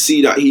me to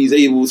see that he's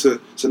able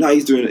to, so now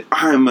he's doing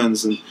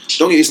Ironmans, and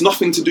it's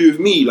nothing to do with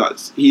me. Like,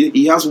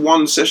 he has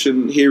one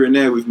session here and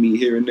there with me,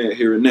 here and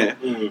there,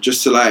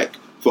 just to like,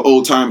 for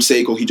old time's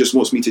sake, or he just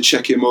wants me to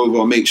check him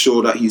over, make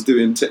sure that he's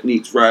doing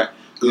techniques right.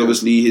 Because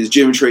obviously his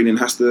gym training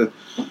has to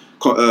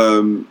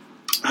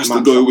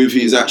go with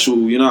his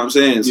actual, you know what I'm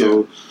saying?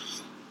 So,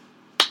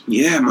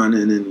 yeah, man.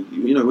 And then,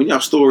 you know, when you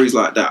have stories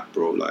like that,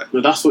 bro, like...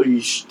 But that's what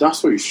you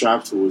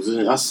strive towards,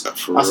 isn't it? That's the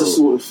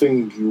sort of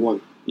thing you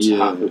want to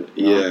happen.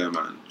 Yeah,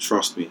 man.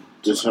 Trust me.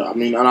 I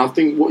mean, and I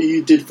think what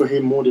you did for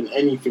him more than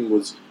anything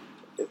was,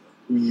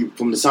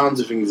 from the sounds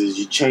of things, is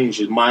you changed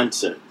his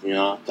mindset, you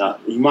know?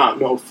 That he might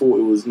not have thought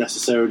it was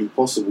necessarily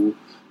possible,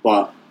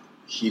 but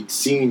he'd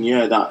seen,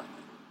 that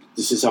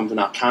this is something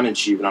I can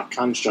achieve and I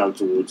can strive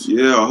towards.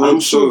 Yeah, I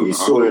hope so. You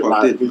saw it,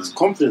 like, his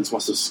confidence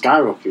must have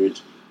skyrocketed.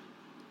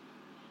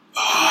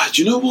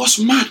 Do you know what's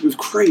mad with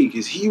Craig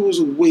is he was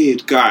a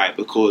weird guy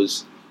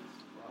because,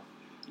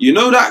 you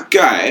know, that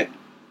guy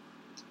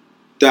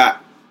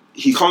that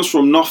he comes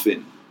from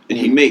nothing and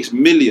he makes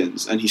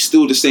millions and he's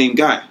still the same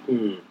guy.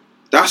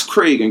 That's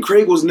Craig, and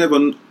Craig was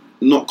never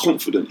not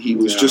confident. He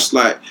was just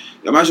like,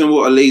 imagine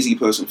what a lazy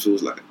person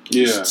feels like.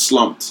 Just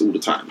slumped all the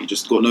time. He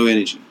just got no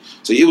energy.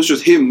 So it was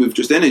just him with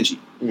just energy.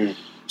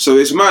 So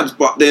it's mad,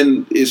 but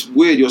then it's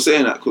weird you're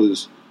saying that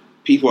because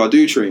people I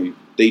do train,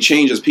 they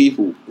change as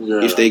people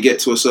if they get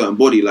to a certain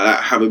body, like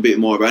have a bit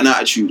more of an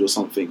attitude or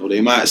something, or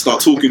they might start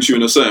talking to you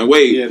in a certain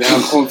way. They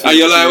have confidence. And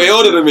you're like, wait,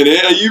 hold on a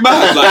minute, are you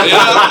mad? Like, you know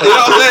what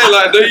I'm saying?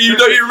 Like,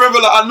 don't you remember?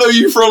 Like, I know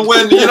you from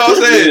when? You know what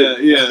I'm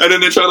saying? And then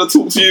they're trying to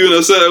talk to you in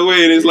a certain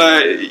way, and it's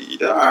like,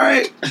 all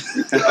right,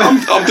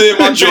 I'm doing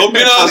my job. You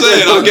know what I'm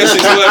saying? I guess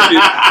it's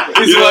working.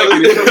 You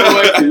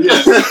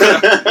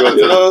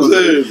know what I'm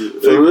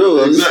saying? For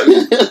real,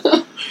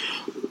 exactly.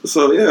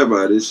 So yeah,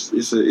 man,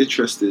 it's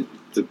interesting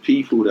to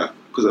people that.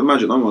 Because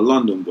imagine I'm a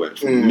London boy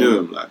from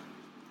Newham, like,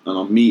 and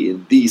I'm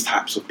meeting these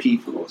types of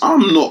people.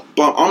 I'm not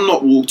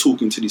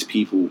talking to these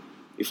people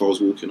if I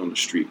was walking on the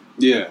street.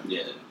 Yeah.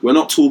 We're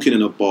not talking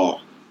in a bar.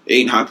 It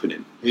ain't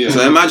happening. Yeah.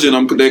 So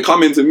imagine they're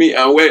coming to me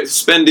and we're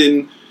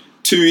spending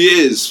 2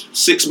 years,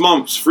 6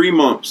 months, 3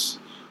 months,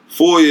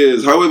 4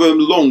 years, however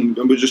long,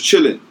 and we're just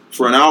chilling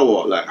for an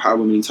hour, like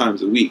however many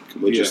times a week.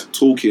 And we're just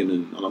talking,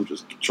 and I'm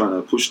just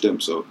trying to push them.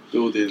 So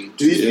building.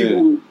 Do these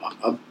people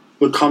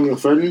become your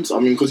friends? I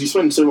mean, because you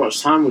spend so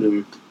much time with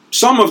them.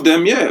 Some of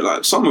them,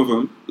 like some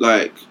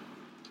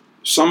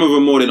of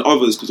them more than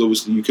others, because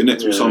obviously you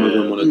connect with some of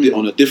them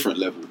on a different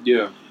level.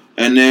 Yeah.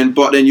 And then,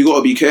 but then you got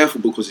to be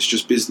careful because it's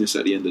just business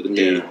at the end of the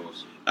day.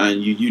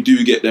 And you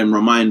do get them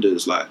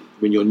reminders, like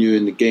when you're new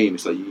in the game.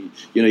 It's like you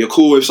know you're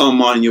cool with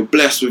someone and you're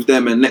blessed with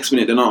them, and next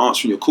minute they're not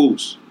answering your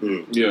calls.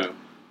 Yeah.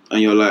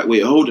 And you're like,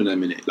 wait, hold on a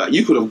minute. Like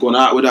you could have gone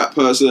out with that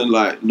person,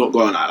 like not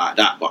gone out like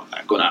that, but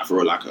like gone out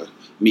for like a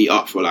meet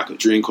up for like a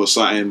drink or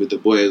something with the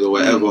boys or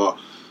whatever.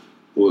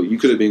 Or you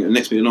could have been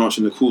next minute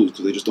answering the calls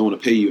because they just don't want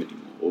to pay you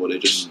anymore, or they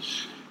just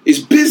it's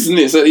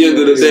business at the end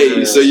of the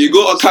day. So you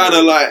got to kind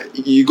of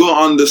like you got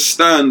to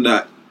understand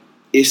that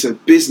it's a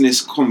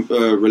business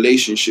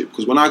relationship,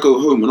 because when I go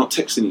home, we're not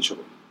texting each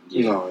other.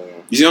 No,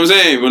 You see what I'm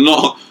saying? We're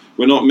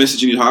not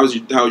messaging you, how's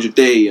your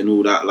day and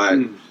all that. Like,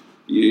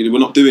 we're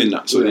not doing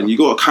that. So then you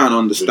got to kind of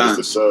understand.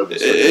 It's a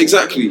service.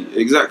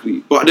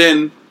 Exactly. But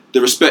then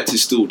the respect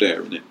is still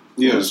there, isn't it?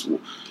 Yeah.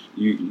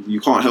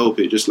 You can't help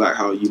it. Just like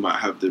how you might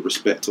have the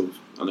respect of,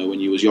 I know when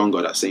you was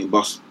younger, that same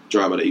bus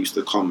driver that used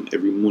to come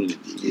every morning.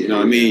 You know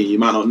what I mean? You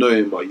might not know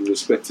him, but you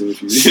respect him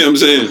if you. You know what I'm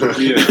saying?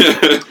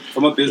 Yeah.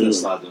 From a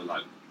business side, though,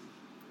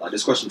 like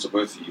this question to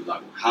both of you,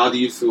 like, how do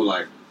you feel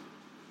like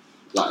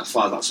as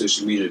far as like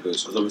social media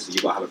goes? Because obviously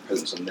you got to have a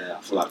presence on there.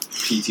 I feel like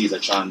PTs are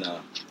trying to.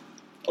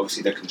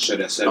 Obviously, they can share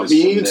their services.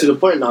 I mean, even to the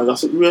point now,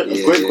 that's a great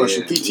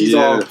question. PTs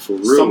are, for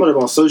real. some of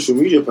them are social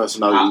media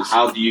personalities.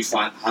 How do you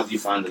find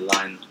the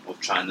line of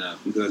trying to?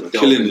 You guys are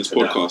killing this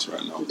podcast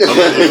right now.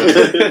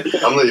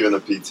 I'm not even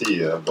a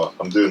PT, but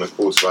I'm doing a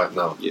course right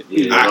now.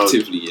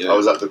 Actively, I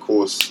was at the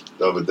course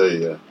the other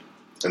day,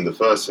 and the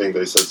first thing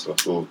they said to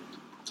us, well,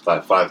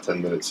 like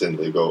 5-10 minutes in,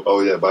 they go,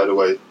 "Oh yeah, by the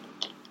way,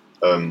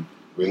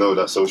 we know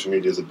that social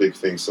media is a big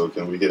thing, so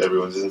can we get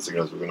everyone's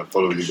Instagrams? We're going to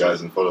follow you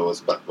guys and follow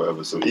us back,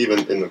 whatever." So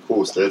even in the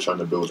course, they're trying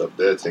to build up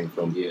their thing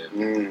from...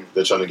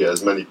 They're trying to get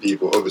as many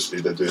people.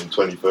 Obviously, they're doing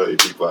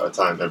 20-30 people at a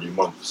time every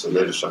month, so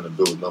they're just trying to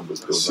build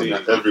numbers.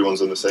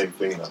 Everyone's on the same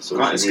thing now.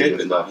 Social media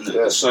is like...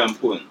 It's so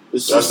important.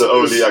 That's the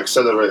only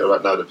accelerator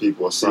right now that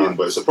people are seeing,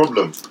 but it's a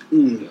problem.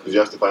 Because you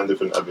have to find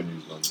different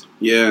avenues, man.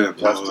 Yeah,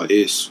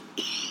 it's...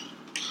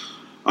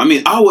 I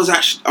mean, I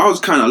was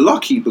kind of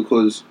lucky but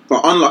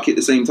unlucky at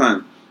the same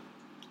time.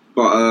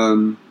 But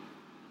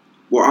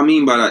what I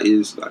mean by that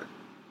is, like,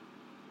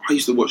 I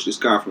used to watch this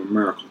guy from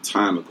America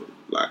time ago.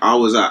 Like, I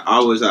was at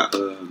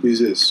who's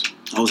this?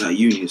 I was at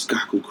uni. This guy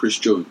called Chris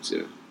Jones.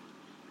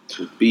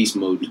 Beast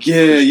mode.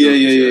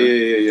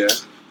 Yeah.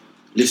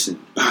 Listen,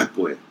 bad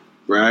boy,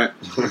 right?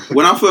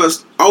 When I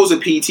was a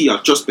PT, I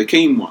just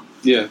became one.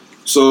 Yeah.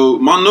 So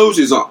my nose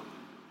is up.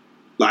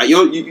 Like,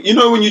 you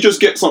know when you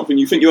just get something,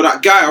 you think you're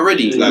that guy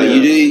already. Like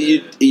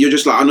you're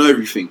just like, I know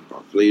everything.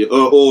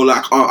 Or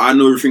like, I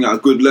know everything at a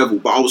good level,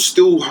 but I was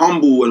still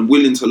humble and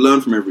willing to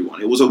learn from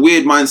everyone. It was a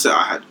weird mindset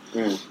I had.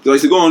 Because I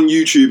used to go on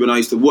YouTube and I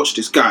used to watch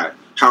this guy,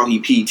 how he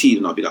PT'd,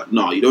 and I'd be like,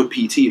 no, you don't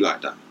PT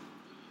like that.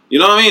 You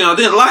know what I mean? I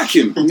didn't like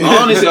him.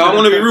 Honestly, I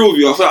want to be real with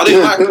you. I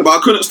didn't like him, but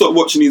I couldn't stop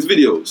watching his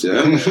videos.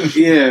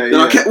 Then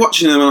I kept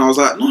watching him and I was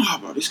like, no,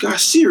 bro, this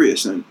guy's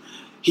serious. And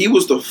he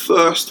was the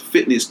first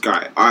fitness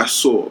guy I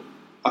saw.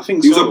 I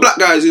think he was a black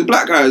guy. He was a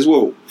black guy as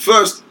well.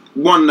 First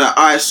one that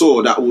I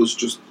saw that was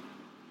just...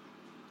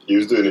 He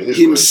was doing it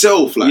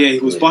himself. Like, he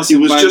was busting.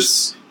 He was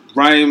just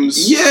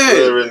rhymes,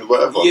 swearing,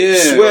 whatever.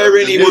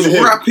 Swearing. He was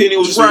rapping. He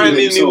was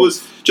rhyming. He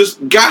was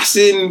just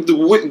gassing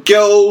the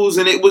girls,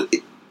 and it was.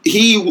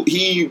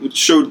 He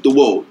showed the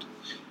world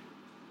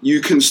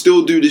you can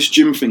still do this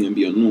gym thing and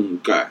be a normal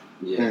guy.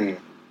 Do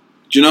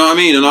you know what I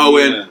mean? And I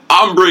went,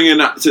 I'm bringing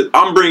that to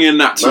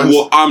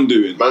what I'm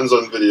doing. Man's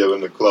on video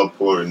in the club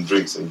pouring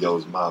drinks in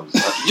girls' mouths.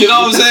 You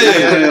know what I'm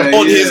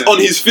saying? On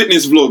his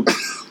fitness vlog.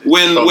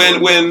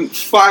 When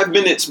 5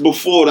 minutes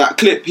before that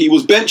clip he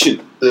was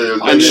benching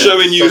and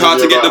showing you how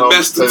to get the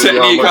best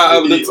technique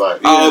out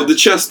of the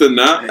chest and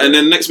that, and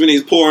then next minute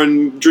he's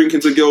pouring drink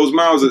into girls'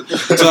 mouths.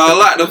 So I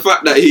like the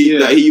fact that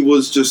he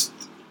was just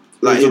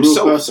like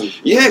himself.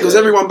 Because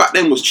everyone back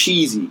then was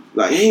cheesy.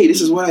 Like, hey, this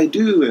is what I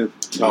do, and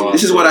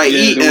this is what I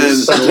eat.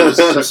 There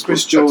was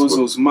Chris Jones,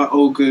 there was Matt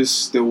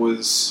August, there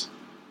was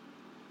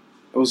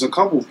a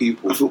couple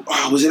people. I thought,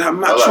 was it that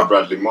Matt? I like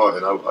Bradley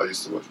Martin. I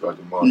used to watch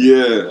Bradley Martin.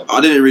 Yeah, I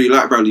didn't really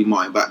like Bradley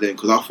Martin back then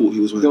because I thought he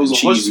was one of the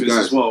cheesy guys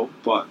as well.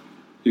 But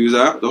who was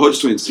that? The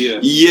Hodge twins.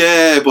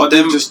 But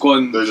them just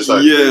gone. They're just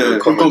like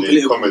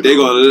comedy. They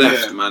got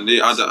left, man.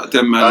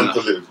 Them man and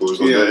politicals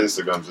on their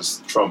Instagram,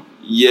 just Trump.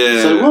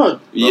 So what?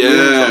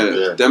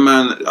 Them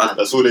man.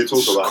 That's all they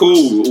talk about.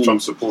 Cool.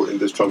 Trump supporting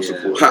this. Trump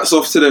supporting. Hats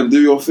off to them.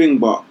 Do your thing,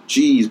 but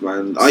geez,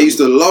 man, I used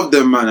to love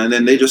them, man, and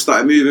then they just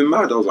started moving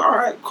mad. I was like, all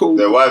right, cool.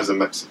 Their wives are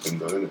Mexican,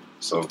 though, isn't it?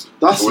 So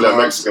that's all that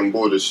Mexican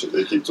border shit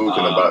they keep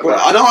talking about. Well,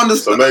 I don't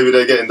understand. So maybe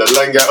they're getting the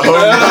leng at home.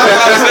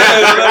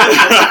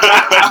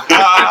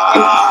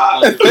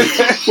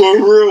 For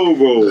real,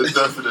 bro. They're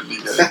definitely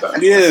getting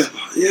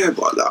that.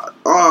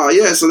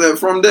 But so then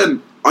from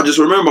then, I just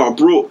remember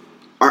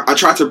I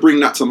tried to bring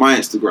that to my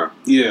Instagram.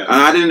 And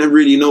I didn't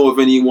really know of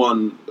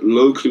anyone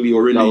locally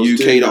or in the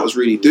UK that was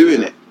really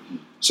doing it.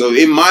 So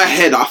in my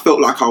head, I felt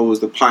like I was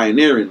the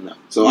pioneer in that.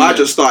 So I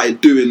just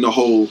started doing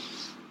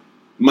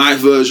my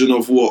version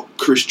of what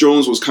Chris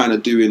Jones was kind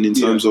of doing in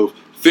terms of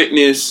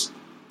fitness,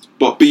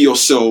 but be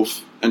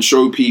yourself and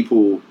show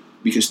people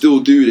we can still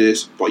do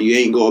this, but you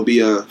ain't got to be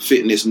a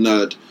fitness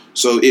nerd.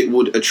 So it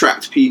would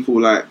attract people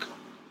like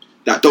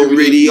that don't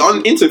really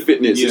into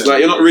fitness. It's like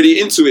you're not really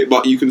into it,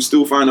 but you can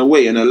still find a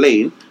way in a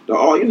lane that,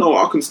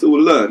 I can still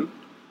learn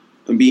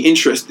and be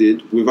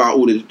interested without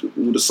all the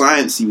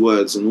sciencey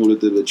words and all of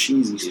the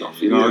cheesy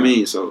stuff. You know what I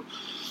mean? So,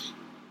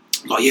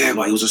 but it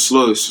was a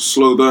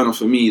slow burner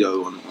for me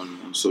though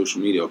on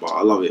social media. But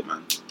I love it,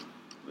 man.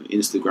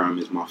 Instagram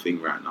is my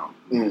thing right now.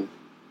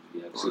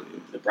 Yeah, so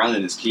the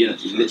branding is key.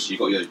 You literally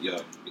got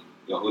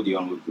your hoodie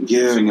on with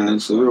man,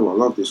 for real. I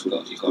love this. You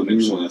got to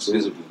make sure it's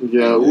visible.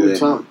 Yeah, all the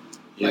time.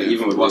 Like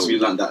even with us, we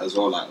learned that as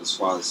well. Like as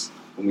far as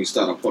when we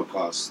start a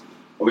podcast,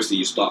 obviously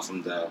you start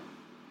from the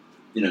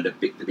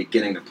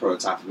beginning, the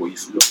prototype of what you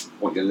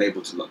want your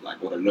label to look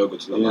like, what a logo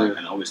to look like,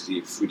 and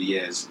obviously through the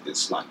years,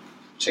 it's like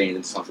changed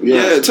into something.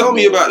 Yeah, tell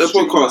me about the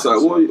podcast.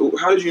 Like,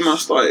 how did you man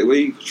start it? Where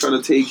you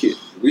trying to take it?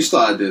 We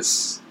started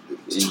this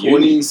in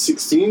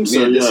 2016.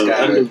 So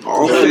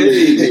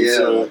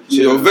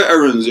you're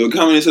veterans. You're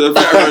coming into the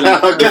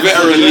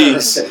veteran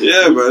leagues.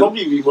 Yeah, man.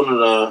 Probably be one of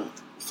the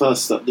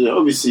first that did it.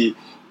 Obviously,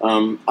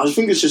 I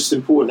think it's just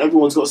important.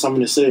 Everyone's got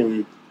something to say,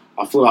 and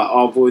I feel like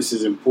our voice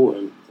is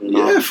important.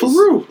 For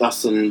real.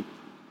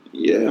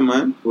 Yeah,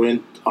 man.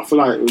 I feel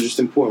like it was just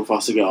important for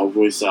us to get our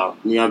voice out.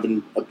 We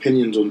having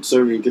opinions on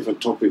so many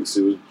different topics.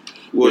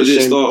 What did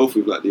it start off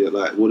with? What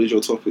did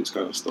your topics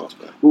kind of start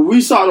with? Well,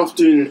 we started off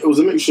it was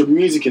a mixture of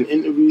music and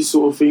interviews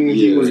sort of thing.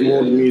 He was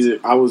more the music,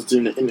 I was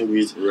doing the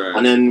interviews. Right.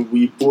 And then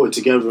we brought it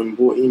together and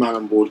brought Eman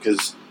on board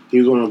because he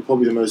was one of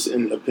probably the most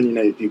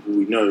opinionated people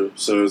we know.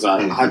 So it was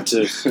like,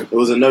 it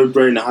was a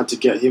no-brainer, I had to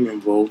get him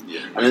involved.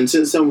 Yeah. And then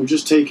since then, we've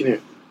just taken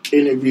it,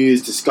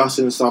 interviews,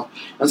 discussing and stuff.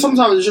 And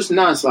sometimes it's just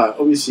nice, like,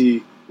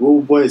 obviously, we're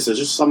all boys, so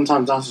just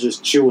sometimes nice to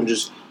just chill and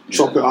just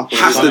chop it up.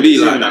 Has to be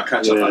like that.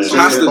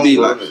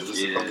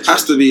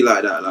 Has to be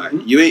like that. Like,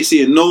 you ain't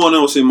seeing no one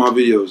else in my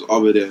videos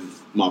other than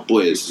my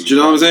boys. Do you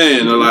know what I'm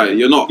saying? Like,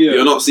 you're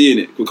not seeing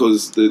it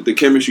because the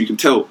chemistry, you can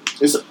tell.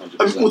 It's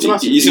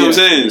automatic. You see what I'm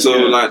saying? So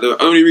like, the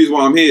only reason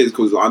why I'm here is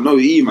because I know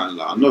E-Man.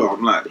 Like,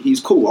 I'm like, he's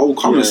cool. I will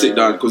come and sit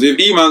down because if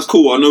E-Man's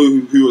cool, I know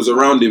who was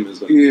around him is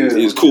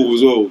cool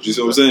as well. Do you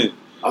see what I'm saying?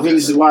 I think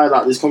this is why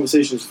like this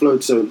conversation's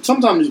flowed. So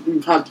sometimes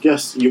we've had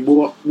guests. We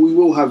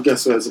will have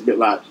guests where it's a bit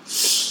like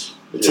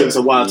it takes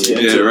a while to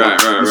get into. Right.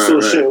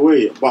 Straight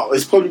away. But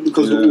it's probably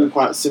because we're all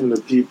quite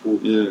similar people.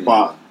 Yeah.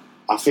 But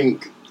I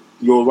think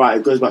you're right.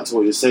 It goes back to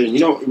what you're saying.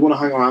 You want to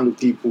hang around with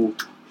people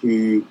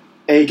who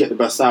get the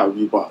best out of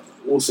you, but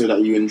also that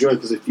you enjoy.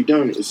 Because if you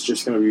don't, it's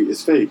just going to be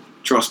fake.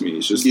 Trust me,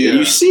 it's just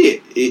you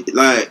see it.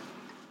 Like,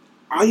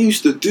 I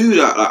used to do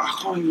that. Like, I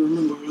can't even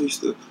remember.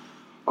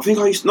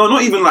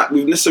 Not even like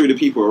with necessarily the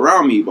people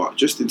around me, but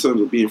just in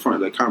terms of being in front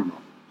of the camera.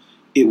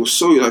 It was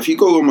so, like, if you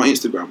go on my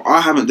Instagram,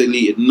 I haven't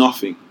deleted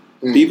nothing.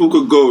 People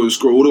could go and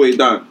scroll all the way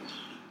down.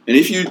 And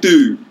if you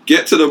do,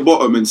 get to the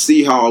bottom and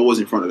see how I was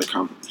in front of the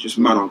camera. It's just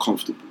mad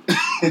uncomfortable.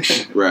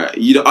 Right.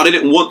 I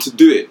didn't want to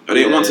do it. I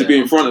didn't want to be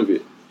in front of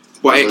it.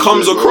 But it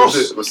comes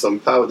across. With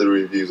some powder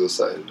reviews or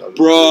something.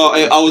 Bro,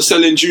 I was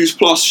selling Juice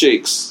Plus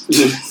shakes.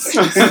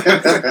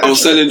 I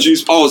was selling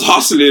Juice. I was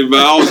hustling, man.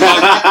 I was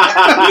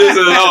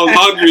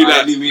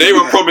hungry. They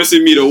were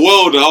promising me the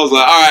world, and I was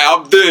like, all right,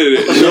 I'm doing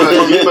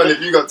it. Man,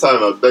 if you got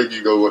time, I beg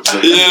you go watch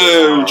it.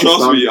 Yeah,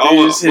 trust me. I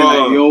was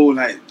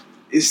like,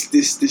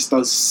 this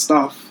does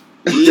stuff.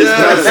 Yeah.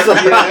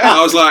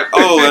 I was like,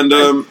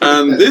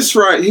 and this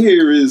right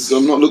here is,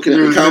 I'm not looking at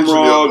the camera.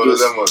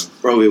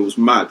 Bro, it was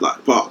mad.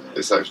 Like, but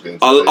it's actually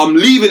I'm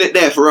leaving it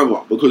there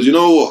forever because you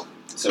know what?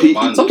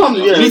 Sometimes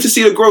you need to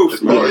see the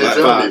growth, man.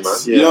 Man.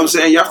 You know what I'm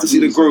saying? You have to see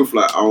the growth,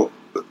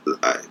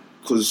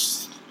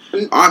 because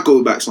I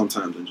go back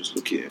sometimes and just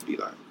look at it and be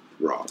like,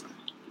 raw, man.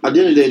 At the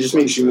end of the day, it just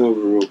makes you more of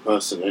a real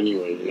person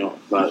anyway, you know?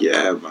 Like,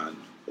 yeah, man.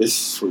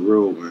 It's for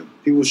real, man.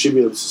 People should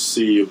be able to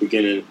see your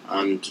beginning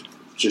and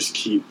just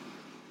keep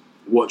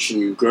watching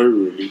you grow,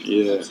 really.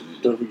 Yeah.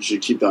 I don't think you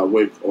should keep that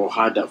away or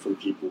hide that from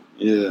people.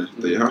 Yeah,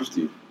 they have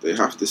to. They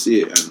have to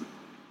see it. And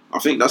I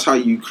think that's how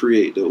you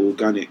create the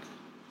organic,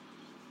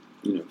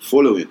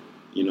 following.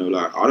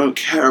 Like, I don't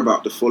care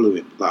about the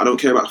following. Like, I don't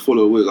care about the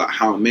followers, like,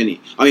 how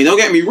many. I mean, don't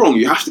get me wrong,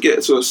 you have to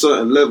get to a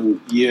certain level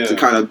to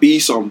kind of be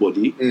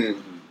somebody.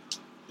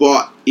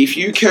 But if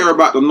you care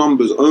about the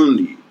numbers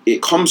only,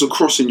 it comes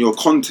across in your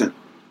content.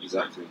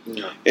 Exactly.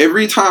 Yeah.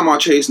 Every time I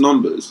chase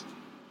numbers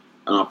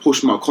and I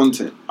push my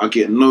content, I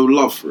get no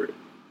love for it.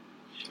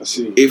 I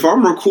see. If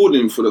I'm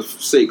recording for the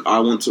sake I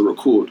want to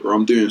record, or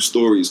I'm doing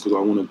stories because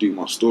I want to do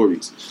my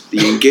stories,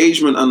 the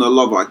engagement and the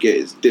love I get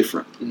is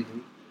different.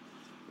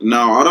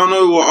 Now, I don't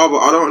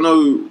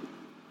know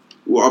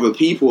what other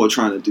people are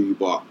trying to do,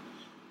 but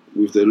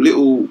with the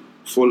little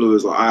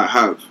followers that I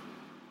have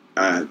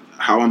and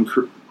how I'm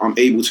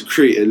able to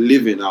create a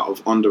living out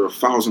of under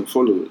 1,000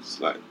 followers,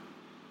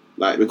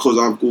 like because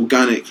I've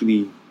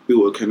organically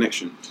built a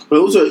connection. But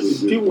also,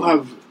 people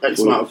have X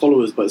amount of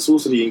followers, but it's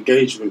also the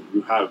engagement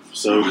you have.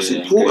 So it's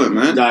important,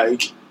 man.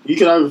 Like, you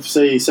could have,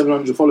 say,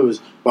 700 followers,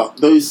 but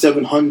those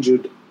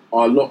 700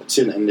 are locked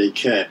in and they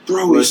care.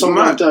 Bro, it's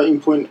someone mad.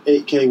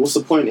 13.8k, what's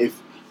the point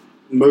if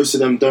most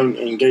of them don't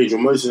engage or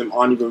most of them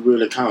aren't even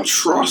real accounts?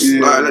 Trust.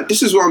 Like,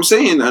 this is what I'm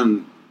saying,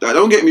 and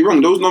don't get me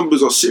wrong, those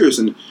numbers are serious,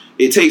 and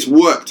it takes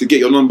work to get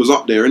your numbers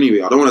up there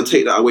anyway. I don't want to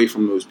take that away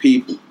from those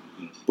people.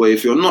 But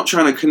if you're not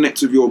trying to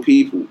connect with your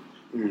people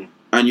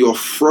and you're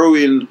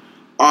throwing,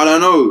 I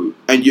don't know,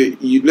 and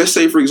you let's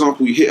say, for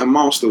example, you hit a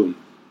milestone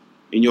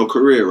in your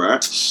career,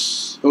 right?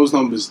 Those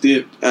numbers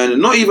dip. And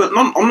I'm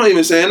not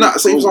even saying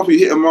that. Say, for example, you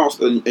hit a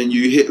milestone and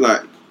you hit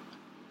like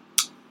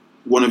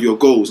one of your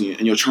goals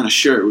and you're trying to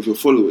share it with your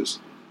followers.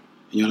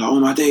 And you're like, oh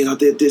my days, I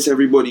did this,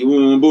 everybody,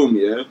 boom, boom,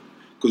 yeah?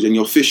 Because then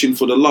you're fishing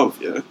for the love,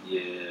 yeah?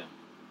 Yeah.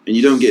 And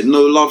you don't get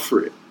no love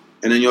for it.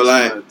 And then you're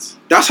like,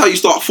 that's how you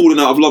start falling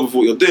out of love with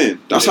what you're doing.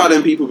 That's how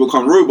then people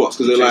become robots,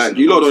 because they're like,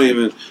 you lot don't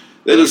even...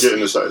 They're just getting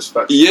the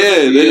satisfaction.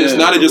 Yeah,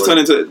 now they just turn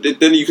into...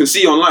 Then you can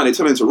see online, they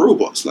turn into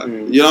robots, like,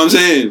 you know what I'm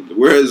saying?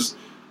 Whereas,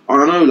 I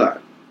don't know, like...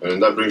 And then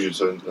that brings you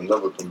to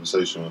another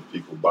conversation of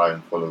people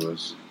buying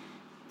followers,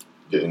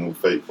 getting all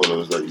fake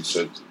followers, like you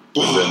said.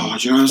 Oh,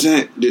 do you know what I'm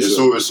saying? It's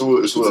all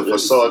a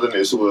facade, isn't it?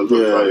 It's all a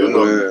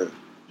look.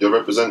 You're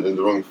representing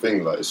the wrong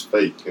thing. Like, it's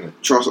fake, innit?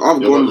 Trust, you're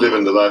not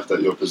living the life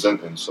that you're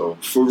presenting. So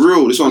for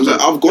real, this one's like,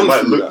 I've gone. They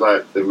might through look that.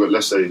 like they've got,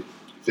 let's say,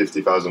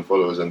 50,000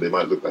 followers, and they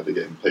might look like they're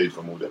getting paid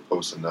from all their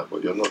posts and that,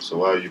 but you're not. So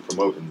why are you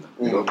promoting that?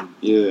 You know?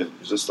 Yeah,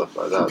 it's just stuff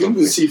like that.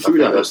 People see through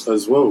that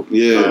as well.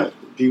 Yeah,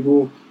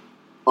 people.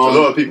 A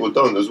lot of people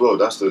don't as well.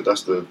 That's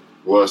the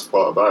worst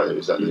part about it,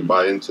 is that they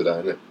buy into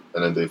that, innit?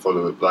 And then they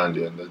follow it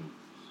blindly, and then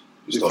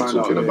you start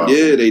talking about.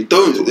 Yeah, they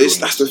don't.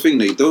 That's the thing.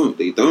 They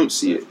don't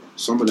see it.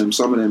 Some of them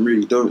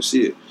really don't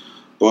see it.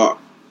 But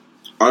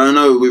I don't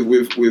know.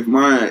 With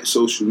my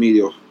social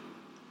media,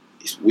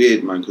 it's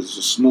weird, man, because it's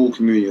a small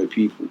community of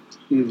people.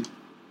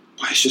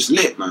 But it's just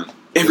lit, man.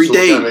 Every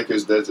day. Organic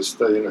is there to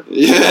stay, innit?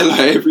 Yeah,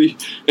 like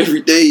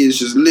every day is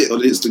just lit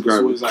on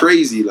Instagram. It's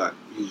crazy, like.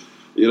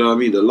 You know what I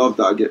mean? The love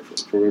that I get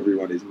from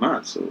everyone is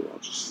mad. So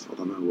I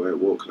don't know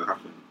what could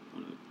happen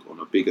on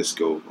a bigger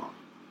scale.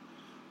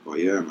 But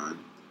yeah, man.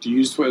 Do you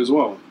use Twitter as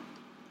well?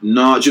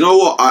 No, do you know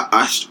what?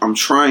 I'm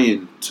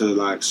trying to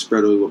like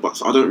spread over, but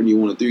I don't really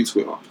want to do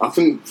Twitter. I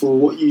think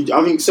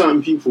I think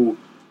certain people,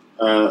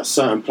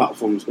 certain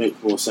platforms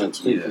make more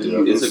sense.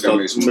 Instagram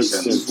makes more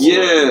sense.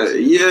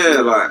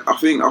 Yeah. Like I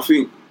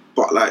think,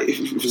 but like if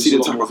you see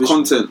the type of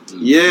content,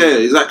 yeah,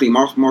 exactly.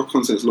 My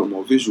content's a lot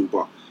more visual,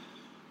 but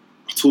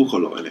I talk a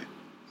lot in it.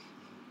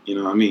 You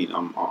know what I mean?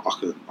 I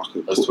could.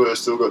 Has Twitter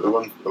still got the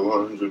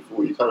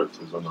 140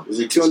 characters or not? Is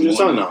it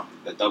 200 now?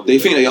 They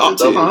think they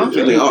upped it. I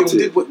think they upped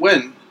it.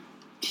 When?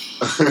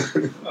 I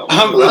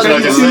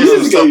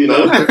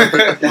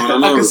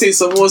can say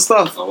some more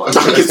stuff. I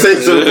can say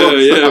some more.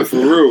 Yeah, for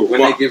real.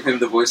 When they give him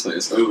the voice note,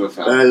 it's over,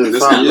 fam. You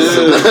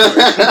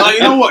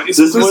know what? It's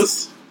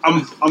because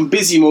I'm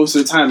busy most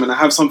of the time, and I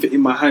have something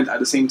in my hand at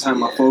the same time,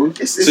 my phone.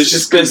 So it's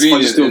just best if I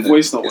just do a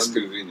voice note. It's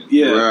convenient.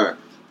 Yeah. Right.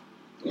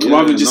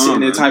 Rather than just sitting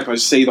there typing, I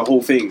just say the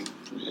whole thing.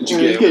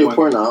 You get your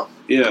point out.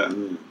 Yeah.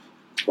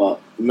 But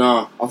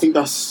nah, I think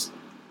that's.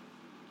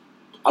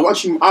 I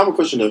have a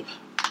question though.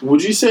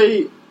 Would you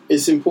say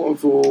it's important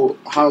for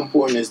how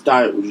important is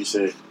diet? Would you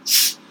say?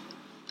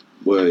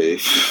 Wait.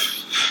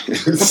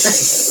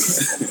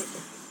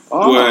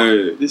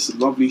 This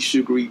lovely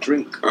sugary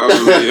drink. What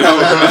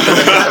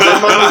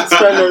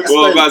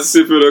about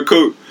sipping a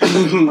Coke?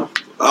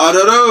 I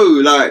don't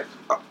know. Like,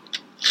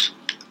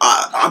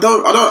 I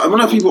don't.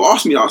 When people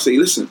ask me, I'll say,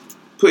 listen,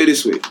 put it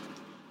this way.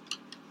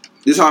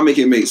 This is how I make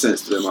it make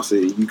sense to them. I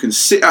say, you can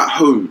sit at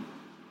home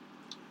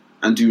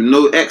and do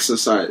no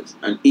exercise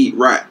and eat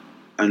right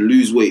and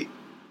lose weight.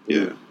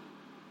 Yeah.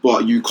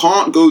 But you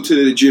can't go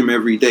to the gym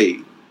every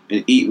day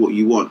and eat what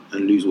you want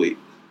and lose weight.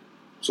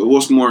 So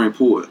what's more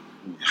important?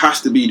 It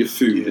has to be the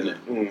food, innit?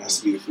 It has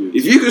to be the food.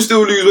 If you can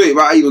still lose weight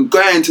without even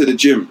going to the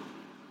gym,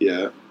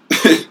 yeah,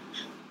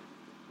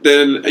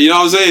 then you know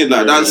what I'm saying.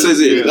 Like that says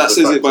it. That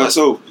says it by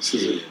itself.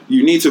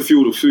 You need to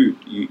fuel the food.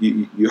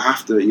 You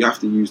have to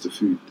use the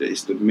food.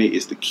 It's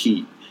the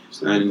key,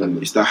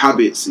 and it's the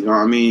habits. You know what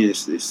I mean?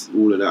 It's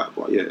all of that.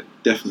 But yeah,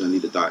 definitely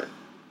the diet,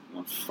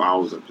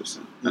 1000%.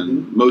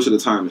 And most of the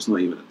time, it's not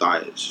even a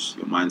diet. It's just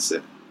your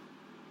mindset.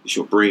 It's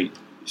your brain.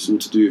 It's all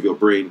to do with your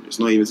brain. It's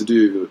not even to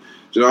do with your...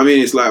 Do you know what I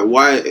mean? It's like,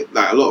 why...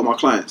 Like, a lot of my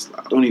clients,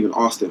 like, I don't even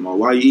ask them,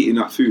 why are you eating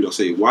that food? I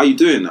say, why are you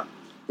doing that?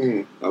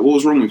 Like, what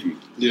was wrong with you?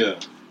 Yeah.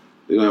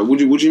 They're like, what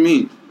do you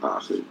mean? I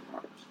say,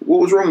 what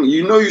was wrong?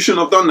 You know you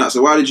shouldn't have done that,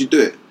 so why did you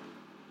do it?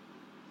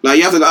 Like,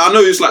 you have to... Like, I know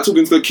it's like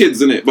talking to the kids,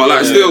 isn't it? But,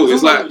 like, still,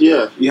 it's like...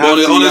 Yeah.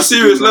 On a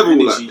serious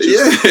level, like...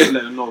 Let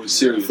them know it's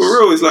serious. For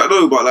real, it's like,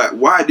 no, but, like,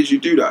 why did you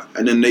do that?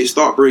 And then they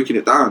start breaking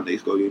it down. They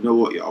go, you know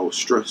what? Yeah, I was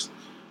stressed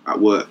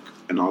at work.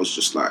 And I was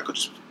just like, I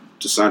just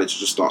decided to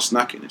just start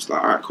snacking. It's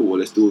like, all right, cool, well,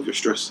 let's deal with your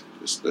stress.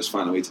 Let's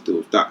find a way to deal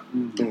with that.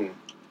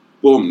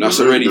 Boom, that's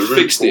already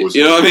fixed it.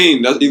 You know what I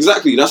mean?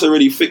 That's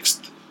already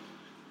fixed.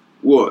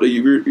 What?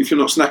 If you're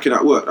not snacking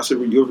at work,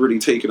 you've already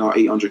taken out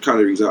 800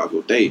 calories out of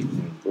your day.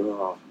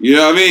 You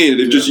know what I mean?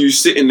 If just you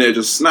sitting there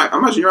just snack.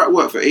 Imagine you're at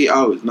work for 8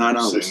 hours, 9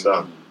 hours. Sitting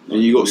down.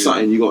 And you got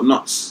something, you got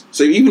nuts.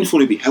 So even if you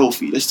want to be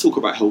healthy, let's talk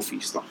about healthy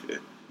stuff, yeah?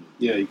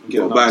 Yeah, you can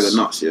get a bag of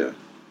nuts, yeah.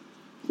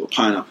 You got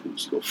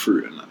pineapples, you got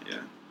fruit and that,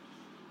 yeah.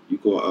 You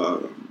got,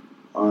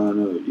 I don't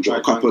know, you got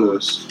a couple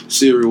of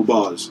cereal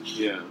bars,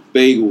 yeah,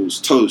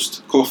 bagels,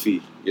 toast,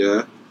 coffee,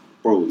 yeah.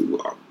 Bro,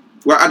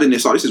 we're adding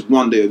this up. This is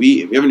one day of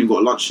eating. We haven't even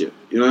got lunch yet.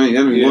 You know what I mean? We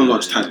haven't even got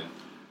lunch time.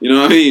 You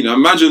know what I mean?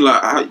 Imagine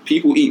like how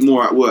people eat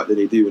more at work than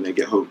they do when they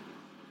get home.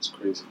 It's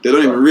crazy. They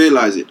don't even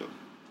realise it though.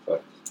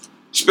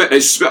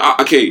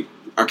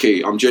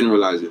 Okay, I'm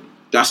generalising.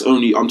 that's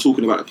only. I'm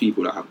talking about the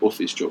people that have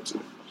office jobs.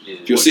 Yeah.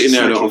 If you're sitting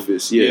there in the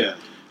office, yeah.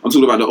 I'm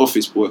talking about the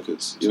office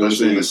workers. You know what I'm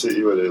Especially in saying? the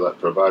city where they like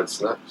provide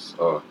snacks.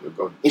 Oh, you're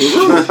gone. You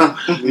know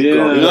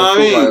what I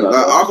mean? Like,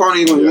 I can't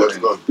even Yeah, work. it's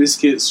gone.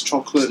 Biscuits,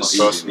 chocolates.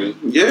 Trust me.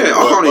 Yeah,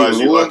 I can't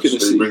even work in the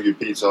They city. bring you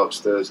pizza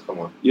upstairs. Come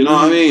on. You know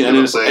what I mean? And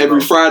then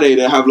every Friday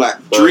they have like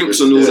drinks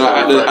and all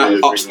that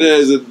at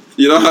upstairs, and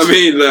you know what I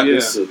mean? Like,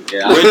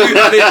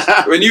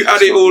 when you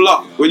add it all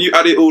up, and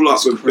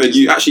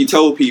you actually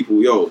tell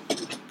people, yo,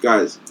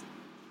 guys,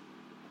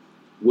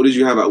 what did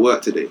you have at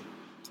work today?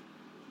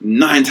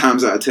 9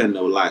 times out of 10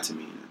 they'll lie to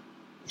me.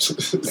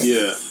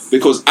 Yeah.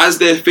 Because as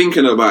they're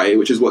thinking about it,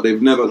 which is what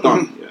they've never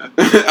done,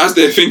 as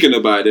they're thinking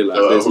about it, they're like,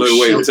 there's no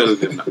way I'm telling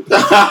them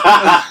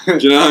that. Do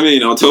you know what I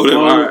mean? I'll tell them,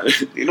 alright.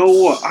 You know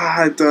what? I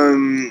had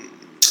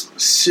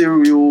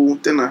cereal,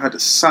 then I had a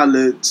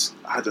salad,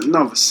 I had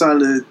another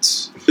salad.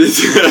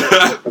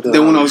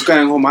 Then when I was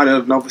going home, I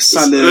had another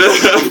salad.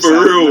 For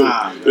real.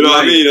 You know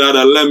what I mean? I had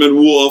a lemon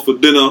water for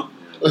dinner.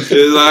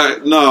 It's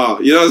like, nah,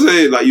 you know what I'm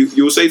saying? Like, you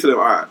will say to them,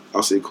 alright,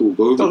 I'll say, cool,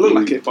 go. Don't look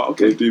like it, but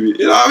okay. Go do me.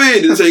 You know what I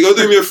mean? They say, go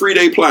do me a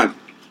 3-day plan.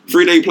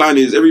 3-day plan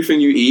is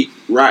everything you eat,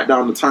 write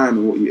down the time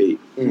and what you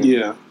ate.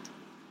 Yeah.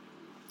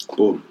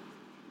 Boom.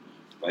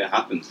 But it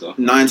happens though.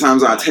 9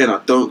 times out of 10,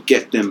 I don't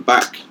get them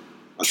back.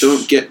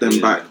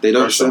 They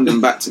don't send them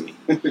back to me.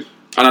 And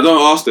I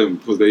don't ask them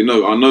because they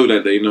know. I know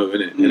that they know,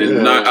 innit? And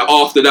then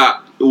after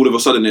that, all of a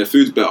sudden their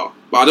food's better.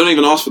 But I don't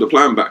even ask for the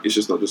plan back. It's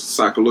just like just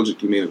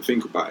psychologically made them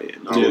think about it.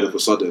 And all of a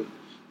sudden,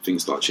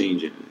 things start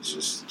changing. It's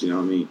just, you know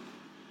what I mean?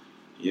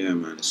 Yeah,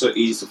 man. It's so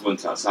easy to fall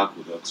into that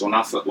cycle though. Because when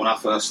I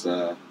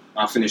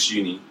finished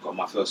uni, got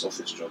my first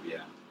office job.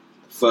 Yeah,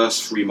 the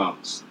first 3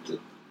 months,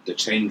 the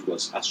change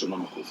was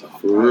astronomical for me.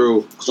 For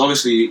real. Because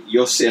obviously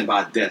you're sitting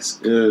by a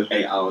desk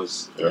 8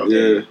 hours a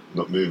day,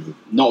 not moving,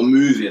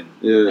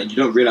 and you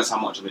don't realise how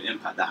much of an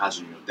impact that has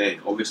on your day.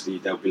 Obviously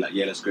they'll be like,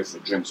 yeah, let's go for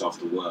drinks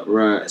after work,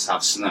 let's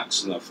have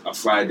snacks on a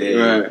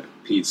Friday,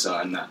 pizza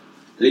and that.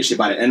 Literally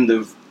by the end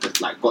of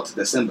got to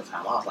December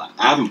time, I was like,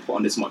 I haven't put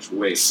on this much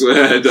weight.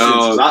 Swear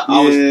down.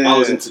 I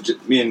was into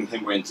me and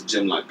him were into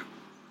gym like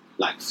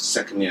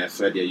second year,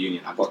 third year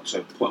uni. I got to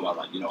a point where I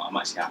was like, you know, I'm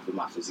actually happy with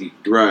my physique.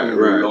 We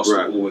lost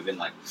it all within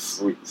like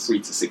 3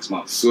 to 6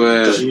 months.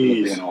 Swear. Just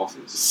being in the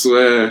office.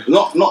 Swear.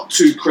 Not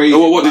too crazy.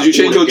 Oh, what did you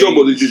change your job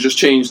or did you just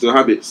change the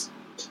habits?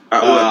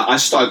 I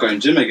started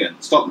going gym again.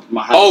 Stopped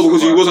my habits. Oh,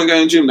 because you wasn't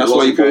going gym. That's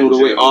why you put all the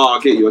weight. Oh, I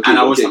get you. And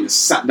I was like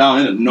sat down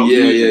in it.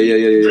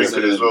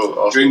 Drinking as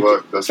well after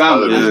work. That's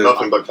calories.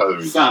 Nothing but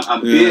calories. Fam,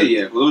 and beer,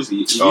 yeah. Well,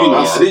 obviously,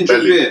 I didn't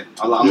drink beer.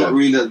 I'm not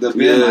really the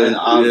beer man.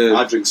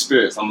 I drink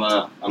spirits.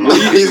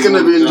 He's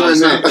gonna be enjoying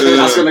that.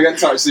 That's gonna get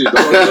touched soon.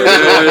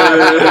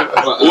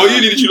 What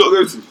uni did you lot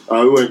go to?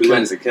 We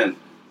went to Kent.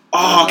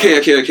 Oh, okay.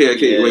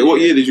 Wait,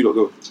 what year did you lot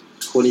go?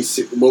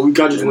 26. Well, we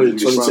graduated in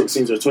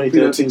 2016, so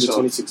 2013 to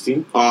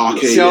 2016. Oh,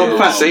 okay.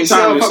 Same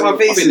time. My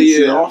face in the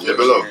year. Yeah,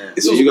 below.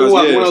 This was all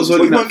when I was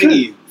working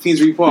at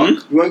Finsbury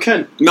Park. You went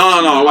Kent? No.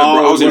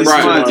 I was in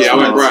Brighton. Yeah, I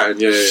went Brighton.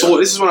 Yeah. So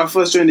this is when I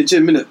first joined the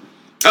gym, innit?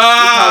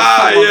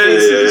 Yeah.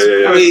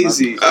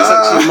 Crazy. It's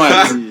actually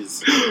mad.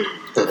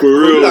 For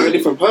real. He's like a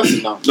different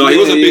person now. No, he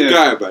was a big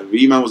guy, man.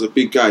 E-Man was a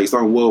big guy. He's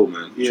done well,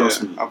 man.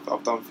 Trust me.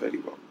 I've done fairly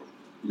well, bro.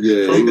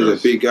 Yeah, he was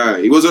a big guy.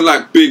 He wasn't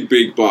like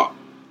big, but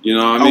you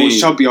know what I mean? I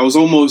was chubby. I was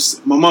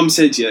almost. My mum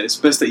said, yeah, it's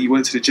best that you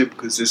went to the gym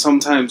because there's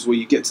sometimes where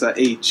you get to that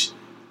age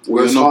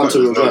where you're not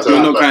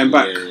going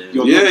back.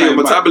 Your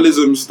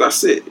metabolism's,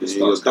 that's it.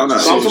 You're done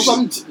at do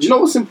you know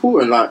what's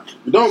important? Like,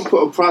 you don't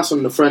put a price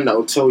on the friend that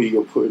will tell you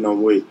you're putting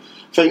on weight.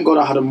 Thank God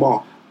I had a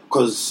mark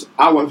because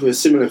I went through a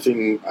similar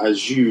thing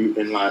as you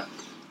in like.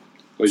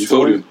 What you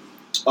told him?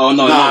 Oh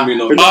no, not me,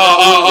 no.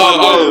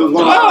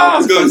 I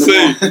was gonna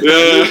say, yeah.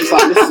 It's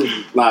like,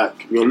 listen,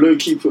 like you're low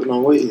key putting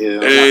on weight here.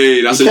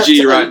 Hey, that's a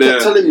G right there.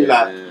 He kept telling me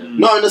like,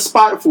 not in a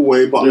spiteful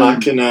way, but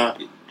like in a,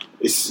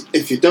 it's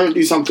if you don't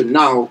do something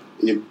now,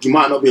 you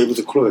might not be able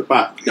to claw it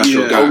back. That's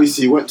your guy.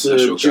 Obviously, went to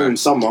the gym in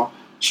summer,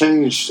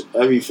 changed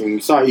everything,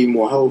 started eating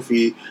more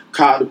healthy,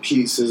 cut out the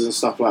pizzas and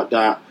stuff like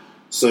that.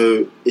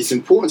 So it's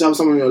important to have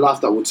someone in your life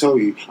that will tell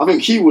you. I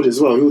think he would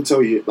as well. He'll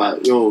tell you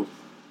like, yo.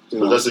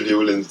 But that's if you're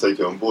willing to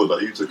take it on board,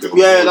 like you took it on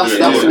board. That's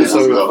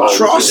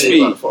trust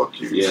me. Like, fuck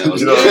you. Yeah,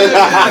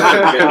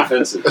 Get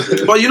offensive.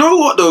 But you know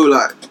what though,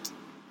 like,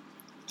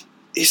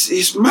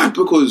 it's mad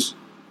because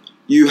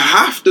you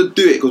have to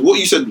do it. Because what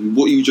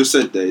you just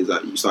said there is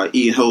that you started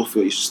eating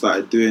healthier, you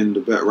started doing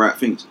the right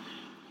things.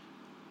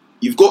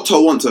 You've got to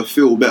want to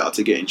feel better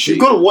to get in shape.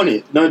 You've got to want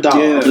it, no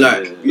doubt.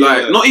 Like,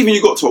 not even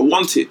you got to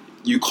want it.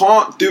 You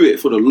can't do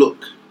it for the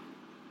look.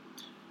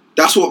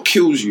 That's what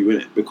kills you,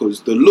 innit?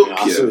 Because the look,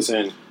 I see what you're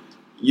saying.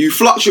 You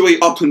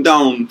fluctuate up and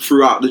down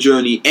throughout the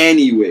journey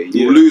anyway.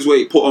 You'll lose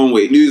weight, put on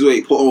weight, lose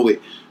weight, put on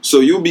weight. So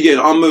you'll be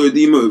getting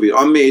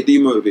unmotivated,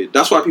 demotivated.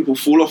 That's why people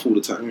fall off all the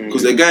time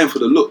because they're going for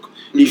the look.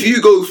 If you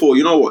go for,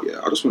 you know what,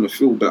 I just want to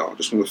feel better, I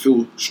just want to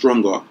feel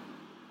stronger, and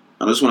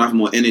I just want to have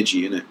more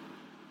energy in it.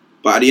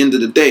 But at the end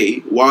of the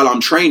day, while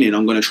I'm training,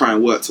 I'm going to try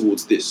and work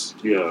towards this.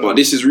 Yeah. But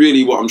this is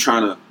really what I'm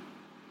trying to.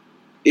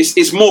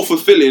 It's more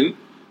fulfilling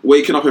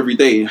waking up every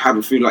day and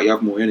having feeling like you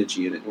have more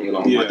energy in it. You know,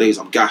 on my days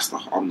I'm gassed.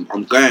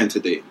 I'm going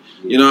today.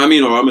 You know what I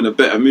mean? Or I'm in a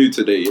better mood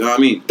today. You know what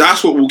I mean?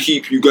 That's what will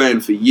keep you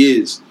going for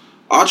years.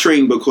 I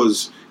train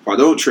because if I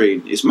don't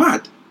train, it's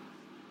mad.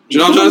 Do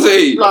you know what I'm trying to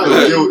say?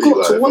 You've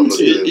got to want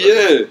it.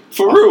 Yeah,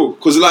 for real.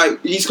 Because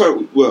like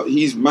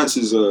he's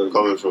Mantis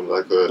coming from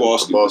like a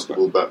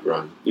basketball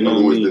background. You know,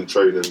 I've always been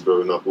training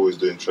growing up. Always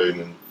doing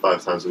training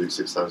 5 times a week,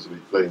 6 times a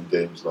week, playing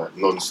games like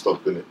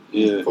non-stop in it.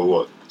 Yeah. For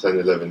what? 10,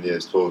 11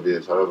 years, 12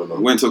 years, however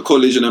long. Went to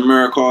college in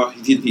America.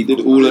 He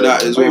did all of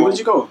that as well. Where did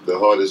you go? The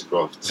hardest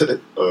graft,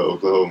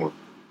 Oklahoma.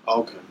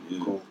 Oh, okay,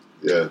 cool.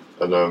 Yeah,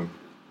 and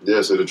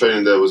so the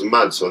training there was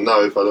mad. So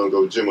now if I don't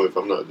go to the gym or if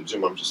I'm not at the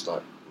gym, I'm just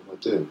like, what am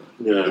I doing?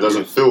 Yeah, it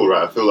doesn't feel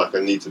right. I feel like I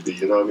need to be,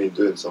 you know what I mean,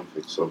 doing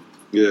something. So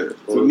yeah,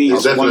 for me,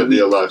 it's definitely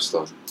a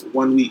lifestyle.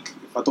 1 week.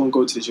 If I don't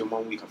go to the gym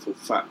 1 week, I feel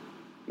fat.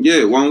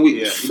 Yeah, 1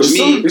 week. Yeah. For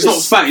me, it's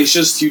not fat. It's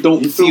just you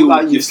don't feel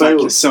like you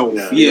failed yourself.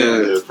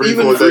 Yeah.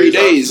 3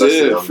 days.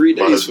 3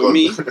 days for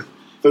me.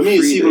 For me,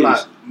 it's even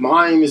like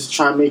mine is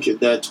try and make it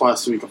there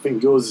twice a week. I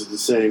think yours is the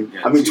same.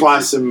 Yeah, I mean,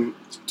 twice in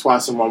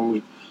 1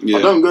 week. Yeah.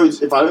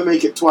 If I don't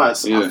make it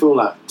twice, I feel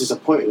like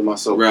disappointed in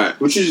myself. Right.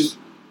 Which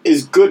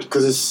is good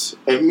because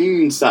it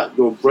means that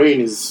your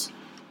brain is,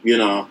 you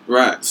know,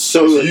 right.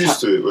 So it's used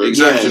to it.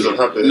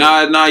 Exactly.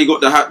 Now you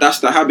got that's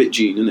the habit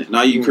gene, isn't it?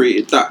 Now you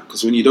created that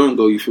because when you don't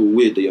go, you feel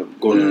weird that you haven't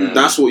gone.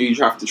 That's what you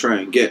have to try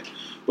and get.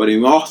 But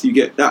then after you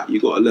get that, you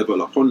got to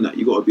level up on that.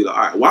 You got to be like,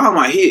 all right, why am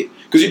I here?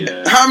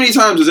 Because how many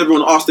times does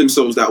everyone ask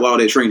themselves that while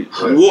they're training?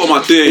 Right. What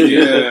am I doing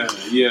here?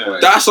 Yeah.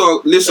 That's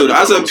listen.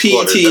 As a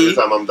PT, every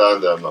time I'm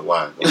down there, I'm like,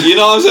 why? You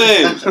know what I'm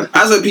saying?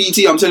 As a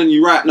PT, I'm telling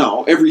you right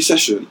now, every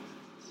session,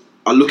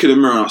 I look in the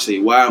mirror and I say,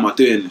 why am I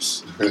doing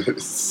this?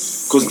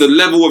 Because the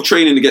level of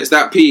training gets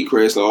that peak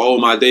where it's like, oh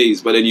my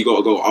days, but then you got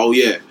to go, oh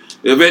yeah.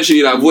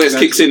 Eventually that voice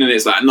kicks in and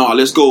it's like, nah,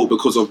 let's go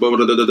because of blah,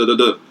 blah, blah, blah, blah,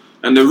 blah.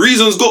 And the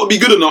reason's got to be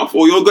good enough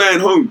or you're going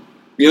home.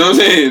 You know what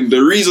I'm saying?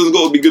 The reason's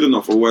got to be good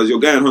enough, otherwise you're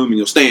going home and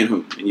you're staying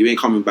home and you ain't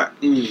coming back.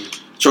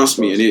 Trust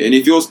me. And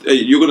if you're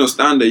going to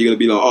stand there, you're going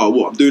to be like, oh,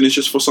 what? I'm doing this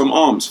just for some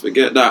arms.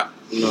 Forget that.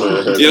 No.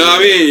 You know what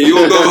I mean?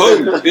 You'll go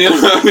home. You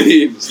know what I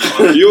mean?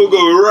 You'll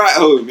go right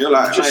home. You're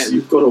like,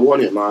 you've got to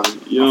want it, man.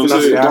 You know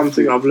that's the one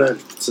thing I've learned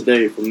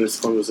today from this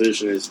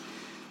conversation is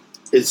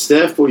it's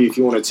there for you if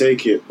you want to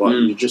take it, but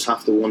you just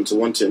have to want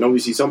it. And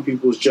obviously, some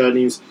people's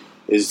journeys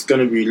is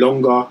going to be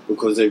longer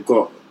because they've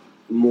got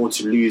more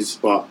to lose,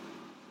 but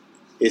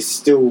it's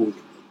still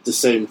the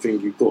same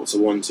thing. You've got to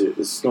want it.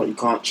 It's not, you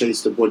can't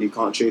chase the body, you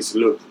can't chase the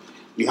look.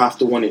 You have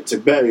to want it to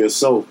better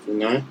yourself, you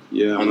know?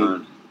 Yeah, and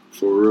man.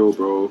 For real,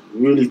 bro.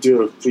 Really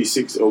do a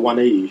 360 or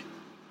 180.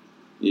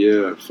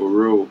 Yeah, for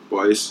real.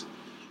 But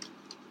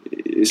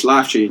it's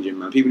life changing,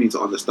 man. People need to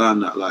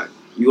understand that. Like,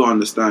 you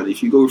understand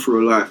if you go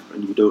through a life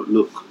and you don't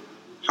look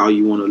how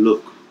you want to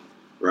look,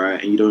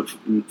 right, and you don't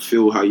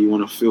feel how you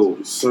want to feel,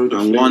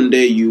 and one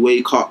day you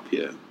wake up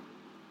here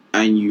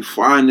and you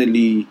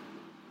finally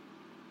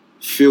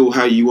feel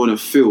how you want to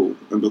feel,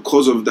 and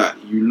because of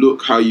that you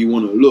look how you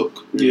want to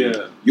look,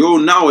 you're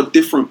now a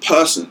different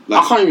person.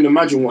 Like, I can't even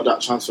imagine what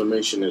that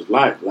transformation is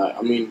like. Like,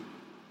 I mean,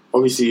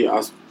 obviously,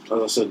 as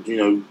I said, you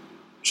know,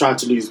 tried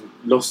to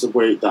lost the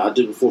weight that I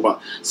did before,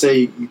 but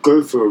say you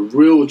go for a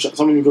real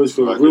someone who goes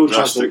for like a real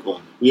drastic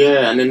one,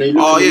 and then they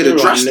look in the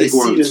mirror and they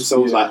see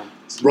themselves like,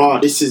 rah,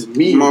 this is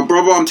me. My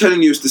brother, I'm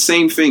telling you, it's the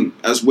same thing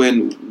as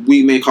when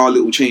we make our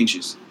little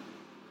changes.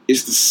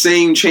 It's the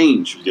same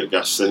change. You get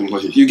gassed the same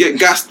way. You get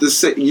gassed the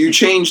same. You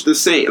change the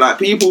same. Like,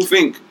 people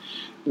think,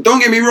 don't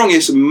get me wrong,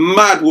 it's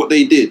mad what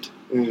they did.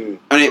 And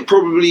it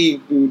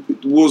probably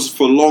was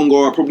for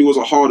longer, it probably was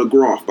a harder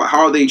graft, but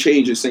how they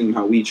change is the same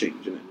how we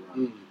change, isn't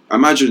it?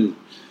 Imagine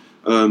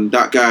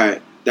that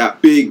guy,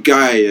 that big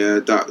guy,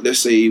 that, let's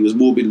say he was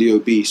morbidly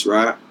obese,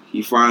 right?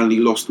 He finally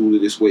lost all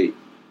of this weight.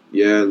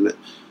 Yeah.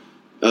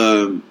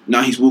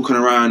 Now he's walking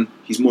around,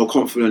 he's more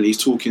confident,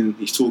 he's talking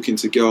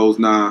to girls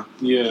now.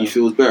 Yeah. He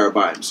feels better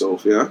about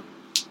himself, yeah?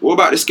 What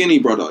about the skinny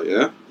brother,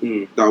 yeah?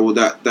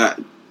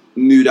 That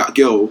knew that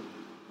girl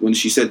when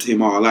she said to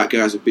him, oh, I like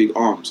guys with big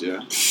arms,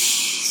 yeah?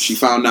 She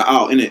found that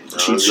out, innit?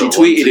 She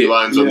tweeted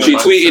it. She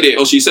tweeted it,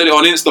 or she said it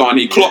on Insta, and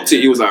he clocked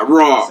it. He was like,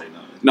 raw.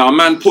 Now,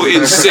 man put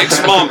in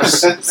 6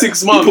 months.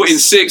 6 months. He put in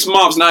 6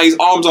 months. Now his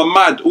arms are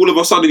mad. All of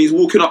a sudden, he's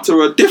walking up to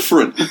her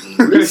different.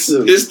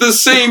 Listen. It's the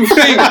same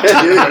thing.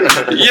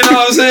 You know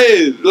what I'm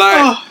saying?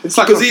 Like,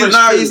 because he's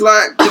like, you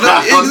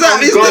know,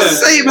 exactly. It's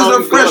the same as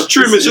a fresh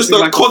trim. It's just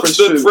a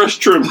constant fresh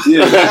trim. You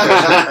know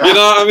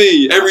what I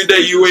mean? Every day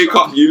you wake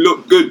up, you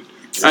look good.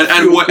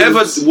 And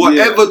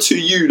whatever to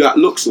you that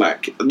looks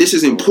like, this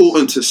is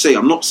important to say.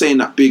 I'm not saying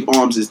that big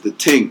arms is the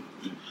thing.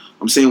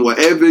 I'm saying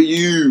whatever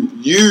you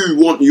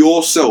want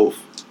yourself,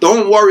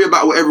 don't worry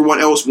about what everyone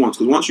else wants,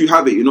 because once you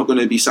have it, you're not going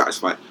to be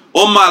satisfied.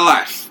 On my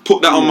life,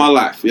 put that on my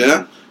life,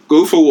 yeah?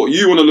 Go for what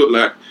you want to look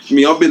like. I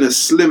mean, I've been a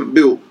slim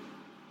built,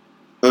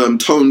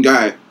 toned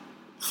guy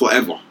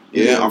forever,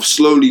 yeah? I've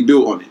slowly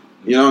built on it.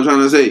 You know what I'm trying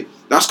to say?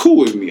 That's cool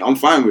with me. I'm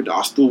fine with that.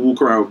 I still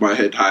walk around with my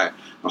head high.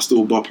 I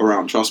still bop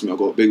around. Trust me, I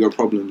got bigger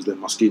problems than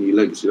my skinny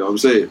legs. You know what I'm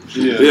saying?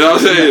 Yeah. You know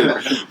what I'm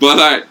saying? But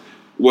like,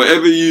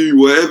 whatever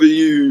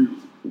you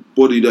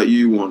body that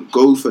you want,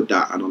 go for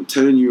that. And I'm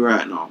telling you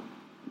right now,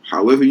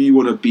 however you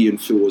want to be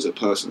and feel as a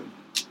person,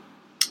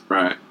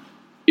 right?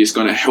 It's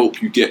going to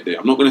help you get there.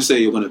 I'm not going to say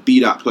you're going to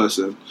be that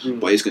person,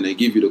 but it's going to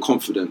give you the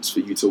confidence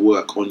for you to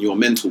work on your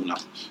mental now.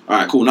 All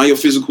right, cool. Now your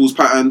physical's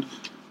patterned.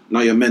 Now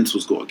your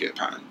mental's got to get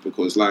patterned.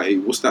 Because,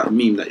 like, what's that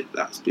meme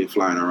that's been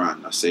flying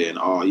around that's saying,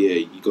 oh, yeah,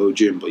 you go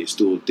gym, but you're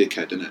still a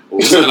dickhead, innit?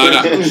 Or something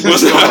like that.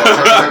 What's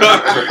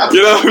that?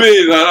 You know what I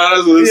mean? Like,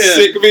 that's a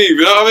sick meme,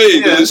 you know what I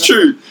mean? 'Cause it's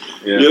true.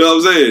 Yeah. You know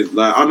what I'm saying?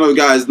 Like, I know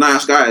guys,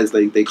 nice guys,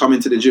 they come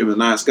into the gym, a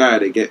nice guy,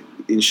 they get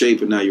in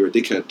shape, and now you're a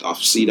dickhead. I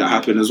see that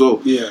happen as well.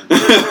 Yeah.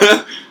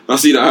 I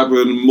see that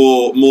happen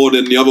more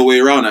than the other way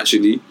around,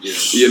 actually. Yeah.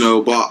 You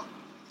know, but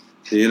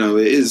you know,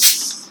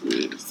 that's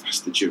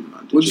the gym,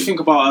 man. What do you think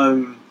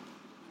about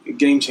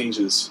Game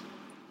Changers?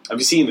 Have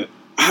you seen it?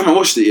 I haven't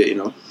watched it yet. You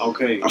know.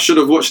 Okay. I should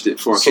have watched it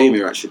before I came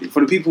here. Actually,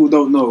 for the people who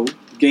don't know,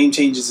 Game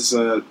Changers is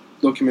a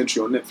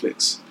documentary on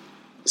Netflix.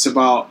 It's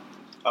about.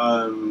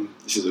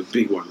 This is a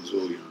big one as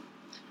well. You know.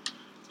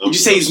 Would you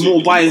say he's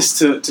more biased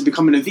to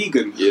becoming a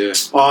vegan? Yeah.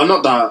 Oh,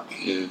 not that.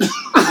 Yeah.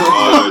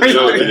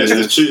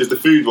 It's the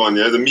food one,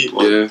 yeah, the meat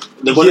one. Yeah.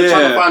 They're trying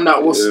to find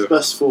out what's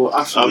best for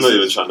Africans. I'm not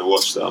even trying to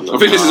watch that. I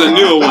think this is a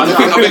newer one.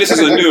 I think this is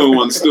a newer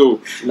one still.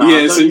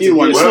 It's a new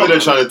one. Whatever they're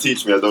trying to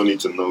teach me, I don't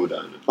need to know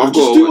that. I've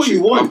got to watch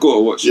it. I've got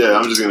to watch it. Yeah,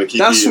 I'm just going to keep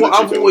That's eating what the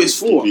I've chicken always wings,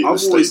 thought. keep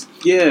eating the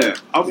steak.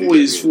 I've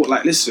always thought,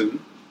 like, listen,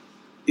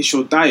 it's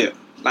your diet.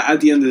 Like,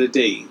 at the end of the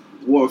day,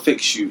 what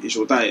affects you is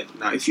your diet.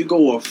 Now, if you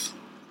go off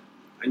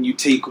and you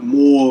take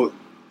more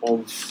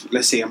of,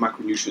 let's say, a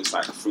macronutrients,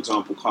 like, for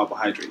example,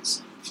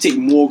 carbohydrates. If you take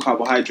more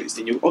carbohydrates,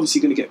 then you're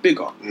obviously going to get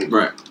bigger.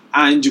 Right.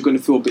 And you're going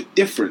to feel a bit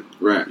different.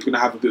 Right. You're going to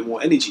have a bit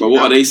more energy. But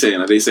what are they saying?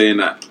 Are they saying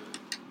that?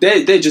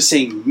 They're just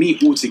saying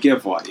meat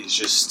altogether is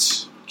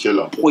just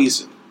killer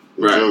poison.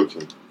 Right.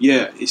 Joking.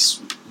 Yeah,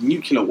 it's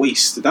nuclear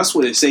waste. That's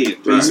what they're saying.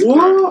 Right.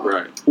 What?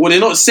 Right. Well,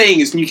 they're not saying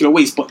it's nuclear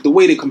waste, but the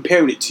way they're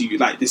comparing it to you,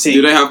 like they're saying...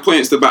 Do they have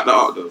points to back that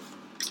up, though?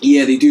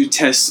 Yeah, they do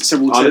tests,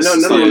 several tests.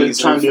 Because the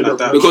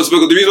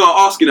reason I'm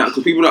asking that,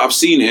 because people that have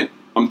seen it,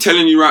 I'm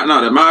telling you right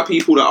now, the amount of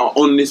people that are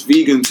on this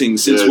vegan thing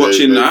since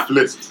watching that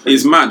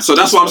is mad. So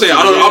that's what I'm saying.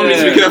 I need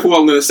to be careful what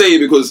I'm going to say,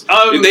 because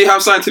if they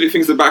have scientific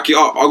things to back it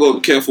up, I've got to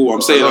be careful what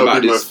I'm saying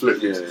about this. You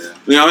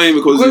know what I mean?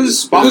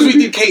 Because we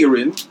do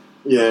catering,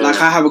 I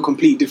have a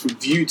complete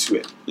different view to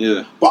it.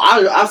 Yeah. But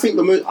I think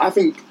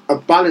a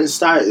balanced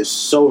diet is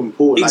so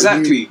important.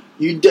 Exactly.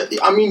 You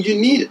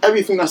need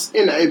everything that's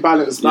in a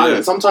balanced diet.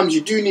 Yeah. Sometimes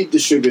you do need the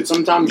sugar.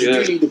 Sometimes you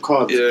do need the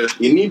carbs. Yeah.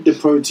 You need the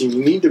protein.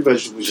 You need the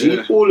vegetables. You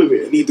need all of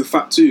it. You need the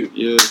fat too.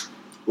 Yeah.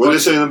 What are they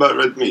saying about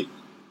red meat?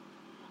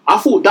 I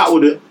thought that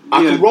would.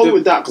 I could roll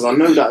with that because I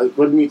know that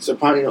red meat's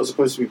apparently not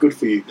supposed to be good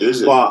for you.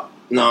 Is it? But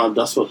no,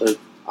 that's what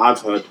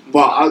I've heard.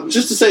 But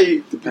just to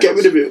say, get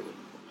rid of it.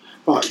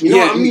 But you know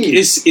what I mean?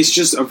 It's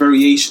just a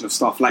variation of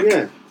stuff. Like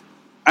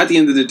at the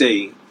end of the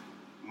day,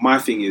 my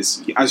thing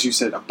is, as you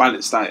said, a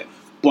balanced diet.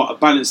 But a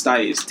balanced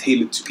diet is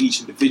tailored to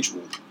each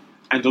individual,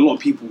 and a lot of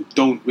people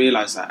don't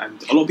realize that,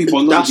 and a lot of people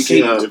are not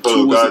educated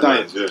towards the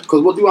diet.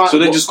 Because what do I? So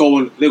they just go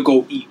on. They'll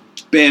go eat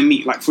bare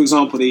meat. Like, for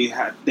example, they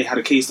had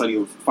a case study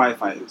of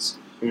firefighters.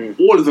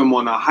 All of them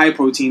on a high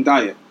protein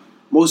diet.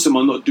 Most of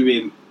them are not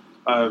doing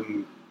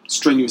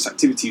strenuous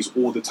activities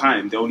all the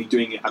time. They're only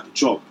doing it at the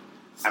job,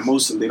 and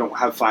most of them, they don't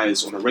have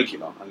fires on a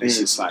regular unless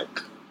it's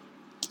like,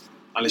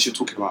 unless you're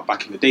talking about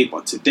back in the day.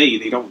 But today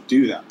they don't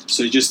do that.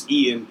 So they're just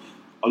eating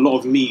a lot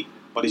of meat.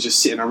 But they're just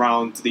sitting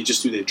around, they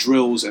just do their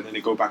drills and then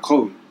they go back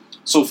home.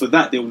 So for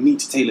that, they'll need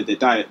to tailor their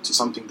diet to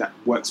something that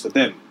works for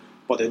them.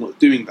 But they're not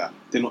doing that.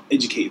 They're not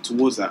educated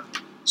towards that.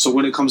 So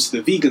when it comes to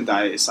the vegan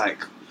diet, it's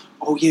like,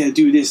 oh yeah,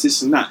 do this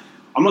and that.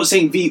 I'm not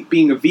saying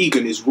being a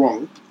vegan is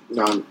wrong.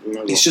 No.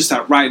 It's just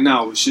that right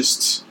now, it's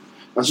just...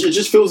 It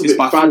just feels a bit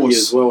faddy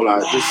as well.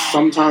 Like, just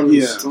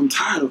sometimes... I'm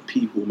tired of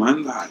people,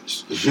 man. Like,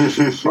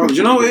 bro,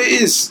 you know what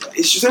it is?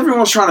 It's just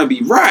everyone's trying to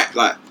be right.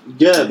 Like,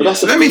 but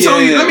that's let me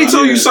tell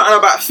you something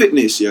about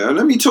fitness. Yeah,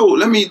 let me tell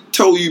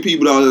you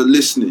people that are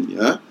listening.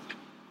 Yeah,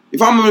 if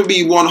I'm gonna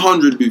be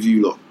 100 with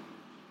you lot,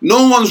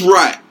 no one's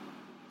right.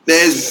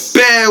 There's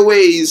bare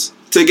ways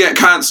to get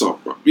cancer,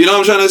 bro. You know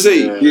what I'm trying to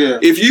say? Yeah.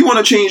 If you want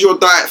to change your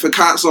diet for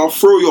cancer,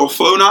 throw your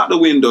phone out the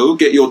window,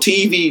 get your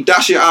TV,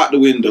 dash it out the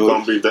window,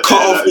 cut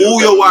off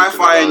all your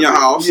Wi-Fi in your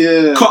house,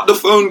 cut the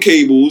phone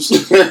cables,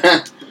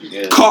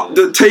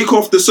 take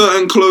off the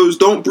certain clothes,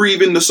 don't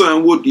breathe in the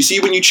certain wood. You see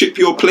when you chip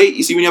your plate,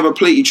 you see when you have a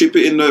plate, you chip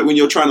it in when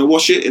you're trying to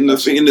wash it in the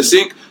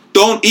sink.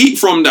 Don't eat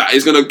from that.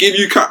 It's gonna give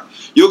you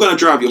you're gonna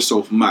drive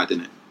yourself mad,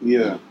 innit?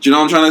 Yeah. Do you know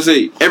what I'm trying to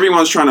say?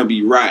 Everyone's trying to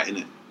be right,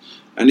 innit?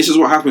 And this is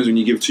what happens when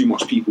you give too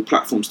much people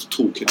platforms to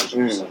talk. You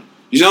know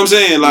what I'm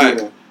saying?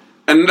 Like,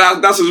 and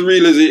that's as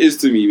real as it is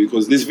to me,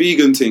 because this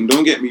vegan thing,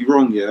 don't get me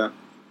wrong,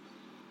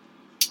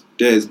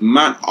 there's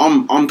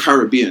I'm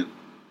Caribbean,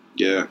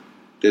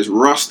 there's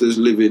Rastas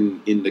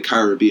living in the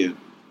Caribbean.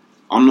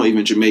 I'm not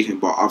even Jamaican,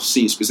 but I've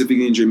seen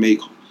specifically in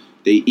Jamaica,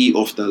 they eat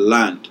off the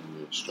land.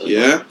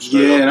 Yeah?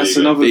 Yeah, that's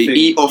vegan. another They thing.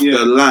 eat off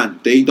the land.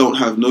 They don't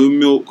have no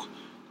milk.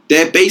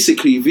 They're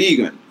basically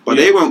vegan. But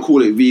they won't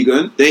call it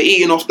vegan. They're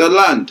eating off the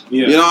land.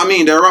 Yeah. You know what I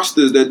mean? They're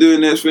Rastas. They're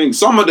doing their thing.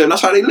 Some of them,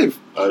 that's how they live.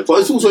 But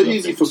it's also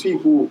easy for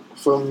people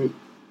from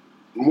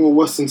more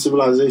Western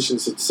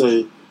civilizations to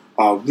say,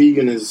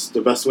 vegan is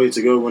the best way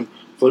to go. When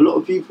for a lot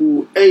of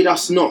people,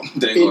 that's not.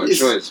 They ain't got a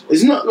choice.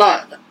 It's not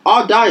like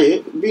our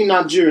diet, being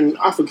Nigerian,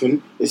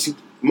 African,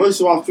 most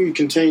of our food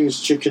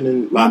contains chicken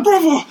and My like.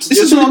 brother, this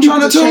is what I'm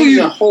trying to tell change you.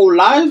 their whole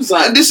lives,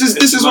 like And this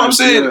is what I'm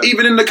saying. yeah.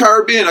 Even in the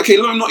Caribbean, okay,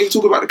 let me not even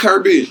talk about the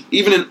Caribbean.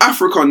 Even in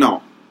Africa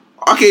now,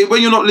 okay,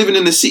 when you're not living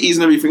in the cities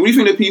and everything, what do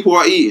you think the people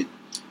are eating?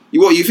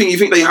 You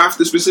think they have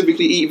to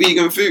specifically eat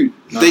vegan food?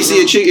 They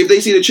see a chicken. If they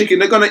see the chicken,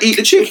 they're gonna eat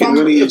the chicken.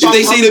 If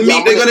they see the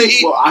meat, they're gonna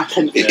eat.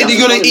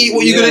 You're gonna eat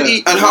what you're gonna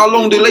eat. And how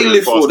long do they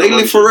live for? They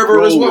live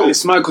forever as well.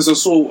 It's mad because I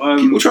saw.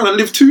 We're trying to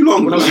live too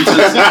long. When I was in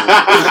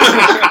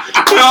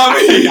You know what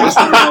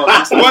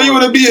I mean? Why you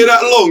want to be here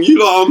that long? You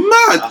lot are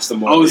mad. That's the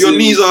Your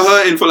knees are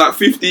hurting for like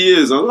 50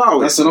 years. Allow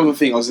it. That's another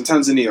thing. I was in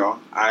Tanzania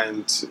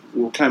and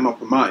we were climbing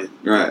up a mountain.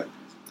 Right.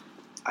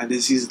 And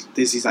there's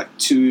these like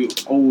two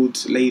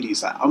old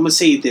ladies. Like, I'm gonna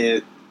say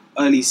they're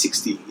early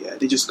 60. Yeah,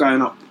 they're just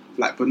going up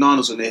like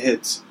bananas on their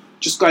heads,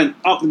 just going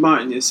up the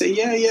mountain. And say,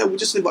 yeah, we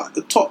just live at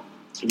the top.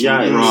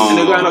 Yeah, And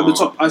they're going up the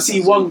top. I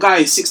see one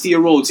guy,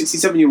 60-year-old,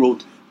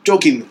 67-year-old,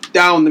 jogging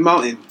down the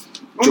mountain.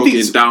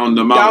 Jogging down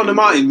the mountain. Down the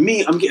mountain.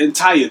 Me, I'm getting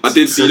tired. I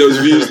did see those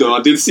views though.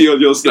 I did see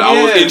on your snap.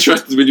 I was Yeah.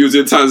 interested when you was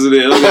in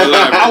Tanzania.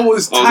 I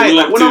was tired.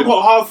 Like, when I locked in.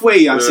 got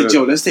halfway, I said, Yeah.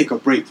 "Yo, let's take a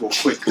break real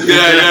quick."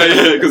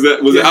 Yeah. Because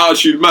was the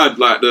altitude mad?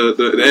 Like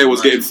the air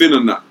was getting thin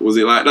and that. Was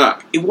it like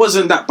that? It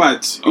wasn't that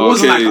bad.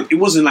 It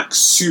wasn't like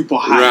super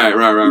high.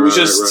 Right. It was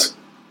just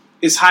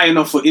it's high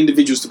enough for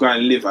individuals to go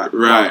and live at.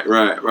 Right.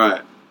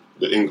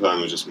 The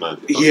incline was just mad.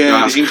 Yeah,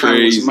 That's the incline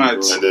crazy, was mad.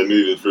 bro. And they're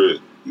moving through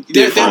it.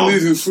 They're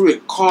moving through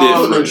it calm.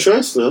 Different. no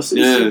choice, though. It's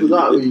Yeah. simple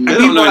that way. And don't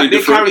people know any like they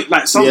different. carry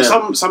like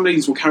some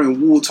ladies were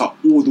carrying water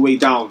all the way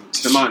down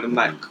to the mountain. I'm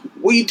like,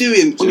 what are you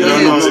doing? On You your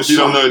don't know, head? if you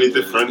don't know any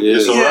different, Yeah.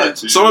 it's Yeah. alright.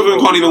 Some of them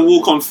can't even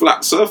walk on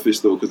flat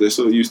surface though because they're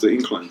so used to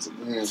inclines.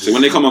 So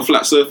when they come on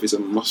flat surface, it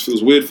must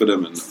feels weird for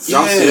them. And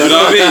Yeah. you know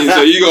what I mean?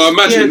 So you gotta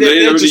imagine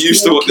they're already just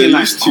used to what they're walking,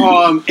 used like, to.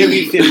 calm,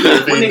 everything.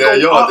 When Being they their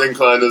go yard up,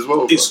 incline as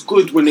well. it's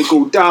good. When they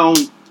go down,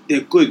 they're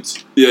good.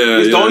 Yeah,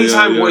 It's the only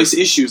time yeah. where it's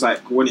issues like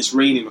when it's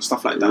raining or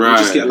stuff like that. We Right.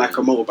 just get like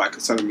a motorbike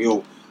and tell them,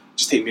 "Yo,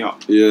 just take me up."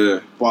 Yeah.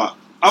 But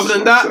other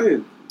than that,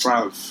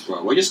 bruv,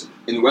 Bro, we're just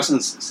in Western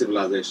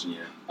civilization.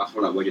 Yeah, I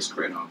feel like we're just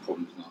creating our own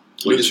problems now.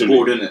 We're just Literally.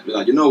 bored in it. We're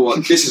like, you know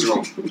what? This is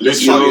wrong.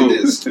 Let's Yo. try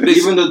this.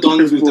 Even the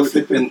dons with the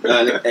flipping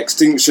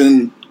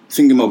extinction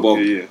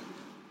thingamabob.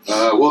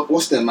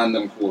 What's their man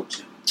them called?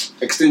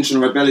 Extinction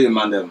Rebellion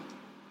man them.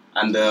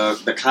 And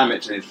the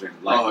climate change thing.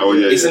 Like,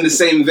 it's in the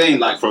same vein.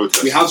 Like,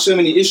 Protest. we have so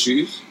many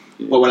issues,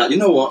 but we're like, you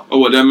know what? Oh,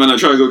 what them man are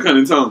trying to go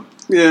Canning Town?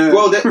 yeah.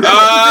 Bro,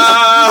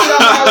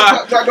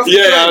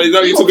 Yeah, is that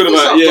what you're talking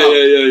about?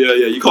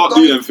 Yeah. You can't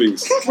do them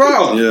things.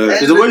 Bro, Yeah.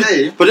 end of the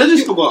day, But they're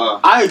just. people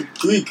got I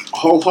agree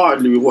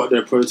wholeheartedly with what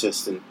they're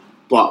protesting,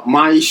 but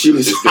my issue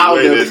is It's the how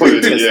way they're they're doing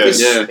it,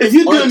 protesting. Yeah. If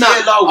you're doing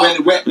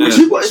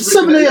that, it's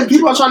 7 a.m.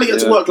 People are trying to get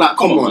to work. Like,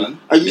 come on,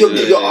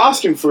 you're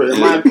asking for it. In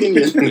my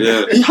opinion,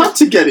 Yeah. you have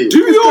to get it. Do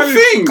your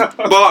thing.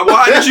 But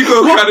why did you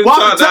go Canning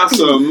Town? That's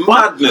a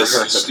madness.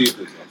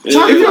 stupid. If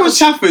it was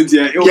Chafford,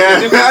 yeah, it would Yeah,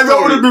 be a different I would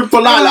story. have been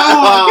polite.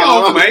 Like, Get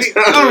off, mate.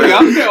 Hurry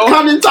up, get off.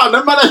 Canning Town,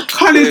 no matter.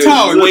 Canning They've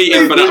Town. been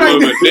waiting for that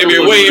moment. They've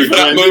been waiting for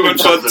that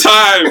moment for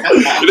time.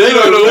 They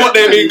don't know what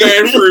they've been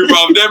going through,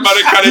 bruv. Them man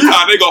in Canning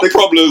Town, they got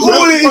problems.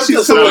 All it is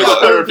is Someone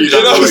got therapy. You know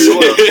what I'm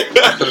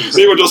saying?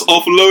 They were just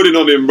offloading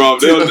on him,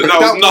 bruv. That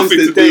was nothing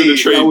to do with the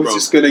train, I was bruv.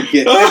 just gonna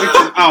get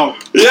everything out.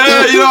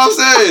 Yeah, you know what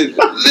I'm saying?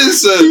 He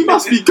Listen.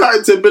 must be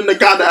gutted to have been the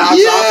guy that had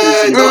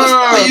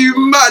Yeah, are you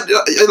mad?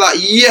 Like,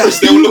 yes,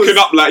 they were looking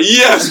up like,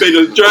 yes, they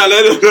just dry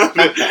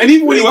And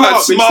even when he had got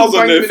up, smiles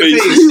on their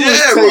faces.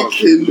 Yeah, bro.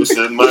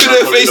 Listen, Look at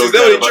their faces, they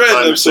only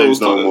dread themselves.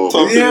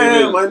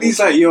 Yeah, man. He's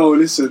like, yo,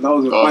 listen, that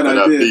was a fine After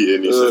that idea.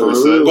 beating, you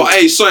said, But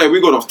hey, sorry,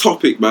 we got off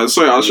topic, man.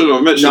 Sorry, I should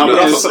have mentioned No,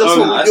 but that. that's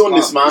what we're doing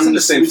this, man. It's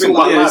the same We thing.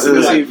 talk about Like, that,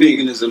 it's yeah. like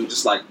veganism,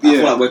 just like, I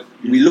feel like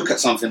we look at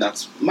something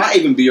that might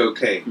even be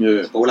okay,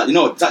 Yeah. but we're like, you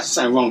know what, there's actually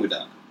something wrong with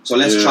that. So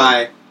let's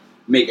try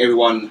make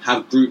everyone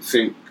have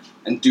groupthink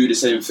and do the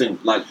same thing.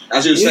 Like,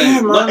 as you were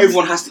saying, man. not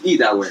everyone has to eat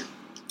that way.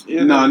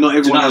 Yeah. No, not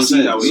everyone what has to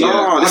I'm do that way. saying?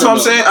 No, Yeah. that's what I'm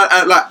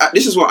saying.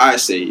 This is what I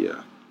say.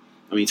 Yeah,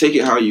 I mean, take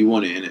it how you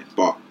want it, innit?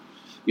 But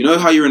you know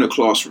how you're in a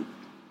classroom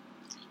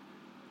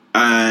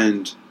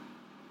and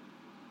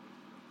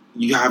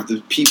you have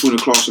the people in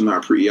the classroom that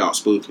are pretty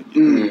outspoken,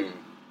 you know?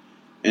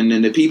 And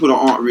then the people that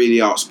aren't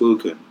really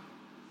outspoken,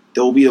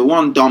 there will be the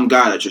one dumb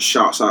guy that just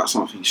shouts out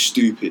something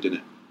stupid,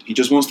 innit? He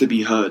just wants to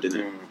be heard,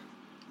 innit?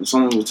 And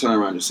someone will turn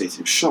around and say to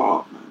him, "Shut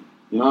up, man."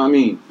 You know what I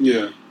mean?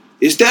 Yeah.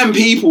 It's them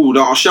people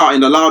that are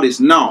shouting the loudest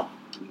now.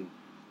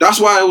 That's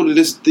why all of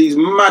these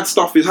mad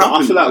stuff is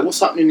happening. I feel like what's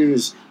happening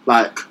is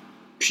like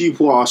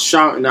people are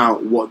shouting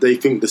out what they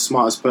think the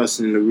smartest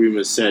person in the room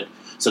has said.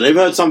 So they've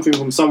heard something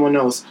from someone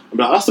else and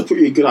be like, that's a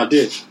pretty good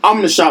idea. I'm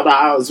going to shout that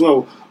out as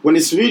well. When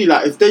it's really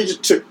like, if they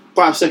just took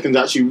 5 seconds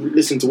to actually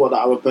listen to what that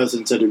other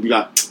person said, it'd be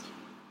like,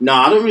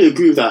 nah, I don't really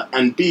agree with that.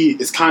 And B,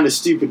 it's kind of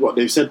stupid what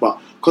they've said, but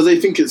because they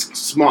think it's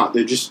smart,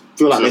 they just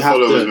feel like they have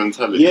to.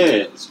 Mentality.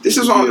 Yeah. This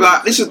is what,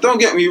 like, don't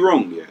get me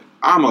wrong, yeah.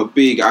 I'm a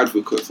big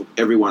advocate for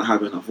everyone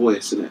having a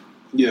voice, innit?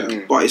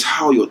 Yeah. But it's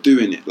how you're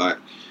doing it. Like,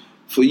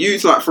 for you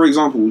to, like, for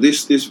example,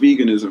 this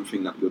veganism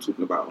thing that you're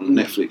talking about on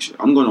Netflix,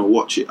 I'm going to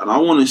watch it and I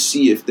want to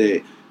see if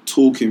they're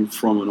talking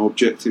from an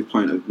objective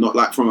point of, not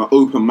like from an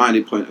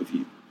open-minded point of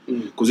view.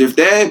 Because if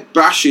they're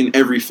bashing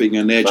everything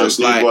and they're just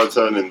people like... people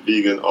are turning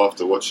vegan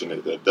after watching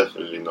it, they're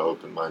definitely not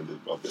open-minded.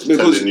 They're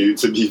telling you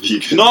to be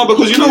vegan. No,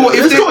 because you know what?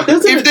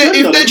 If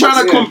they're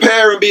trying to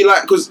compare and be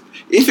like... Because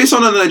if it's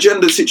on an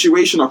agenda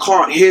situation, I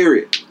can't hear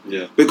it.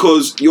 Yeah.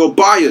 Because you're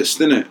biased,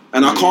 innit?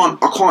 And I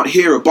can't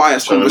hear a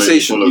biased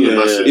conversation.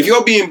 If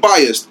you're being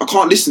biased, I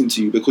can't listen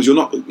to you because you're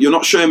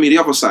not showing me the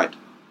other side.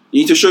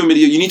 You need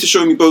to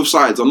show me both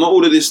sides. I'm not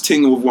all of this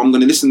thing of I'm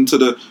going to listen to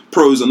the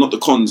pros and not the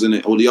cons in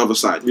it or the other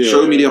side.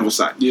 Show me the other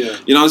side. Yeah.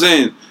 You know what I'm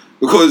saying?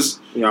 Because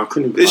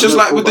it's just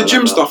like with the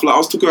gym stuff. Like I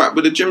was talking about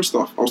with the gym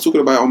stuff. I was talking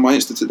about it on my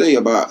Insta today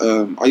about.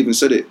 I even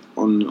said it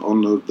on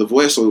the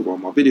voiceover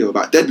on my video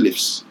about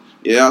deadlifts.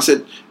 Yeah, I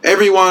said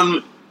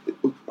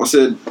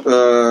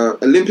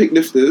Olympic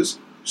lifters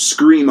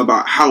scream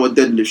about how a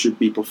deadlift should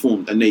be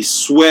performed and they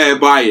swear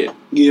by it.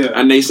 Yeah.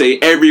 And they say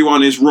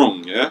everyone is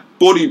wrong, yeah?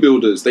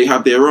 Bodybuilders, they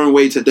have their own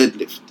way to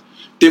deadlift.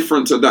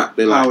 Different to that.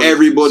 They're like,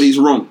 everybody's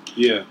wrong.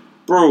 Yeah.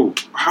 Bro,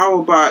 how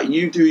about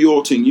you do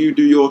your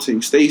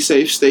thing, stay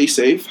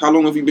safe. How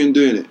long have you been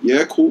doing it?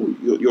 Yeah, cool.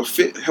 You're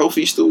fit,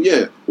 healthy still?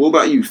 Yeah. What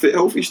about you? Fit,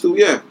 healthy still?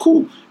 Yeah,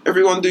 cool.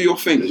 Everyone do your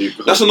thing.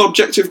 That's an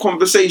objective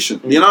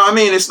conversation. You know what I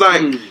mean? It's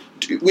like,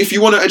 if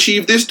you want to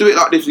achieve this, do it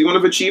like this. If you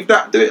want to achieve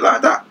that, do it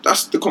like that.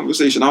 That's the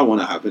conversation I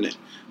want to have, innit?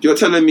 If you're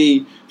telling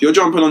me, if you're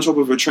jumping on top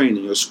of a train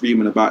and you're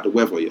screaming about the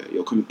weather, yeah,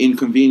 you're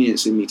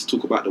inconveniencing me to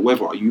talk about the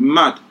weather. Are you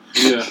mad?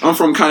 Yeah. I'm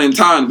from Canning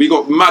Town. We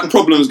got mad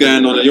problems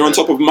going on. And you're on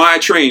top of my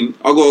train.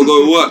 I gotta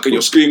go to work, and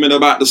you're screaming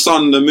about the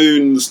sun, the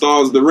moon, the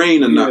stars, the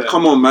rain, and that.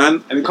 Come on,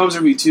 man. And it comes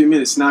every 2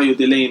 minutes. Now you're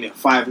delaying it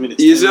 5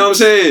 minutes. You see what I'm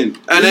saying?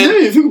 And then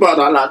you think about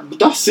that, like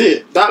that's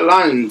it. That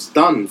line's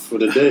done for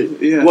the day.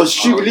 Yeah. Was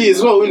Jubilee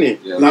as well, isn't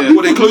it? Yeah. Like,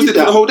 well, they closed it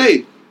for the whole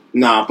day.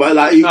 Nah, but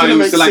like you can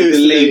make like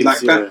delayed like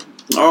that.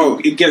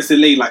 Oh, it gets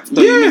delayed like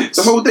 30 minutes.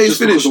 The whole day's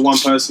finished because of one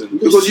person.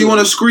 Because you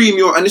want to scream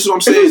and this is what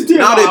I'm saying.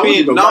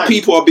 Now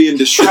people are being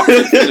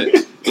disrupted.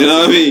 Innit? You know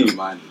what I mean?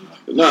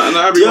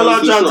 You're allowed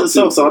to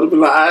yourself, so I'd have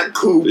been like, alright,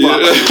 cool.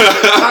 But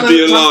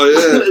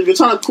if you're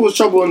trying to cause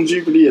trouble on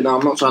Jubilee, and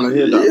I'm not trying to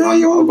hear that. Yeah,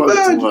 you're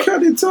bad.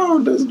 Canning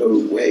Town, there's no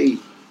way.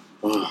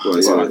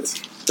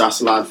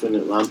 That's life,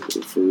 innit, man?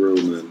 For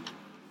real, man.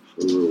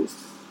 For real.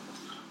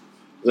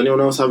 Does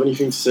anyone else have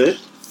anything to say?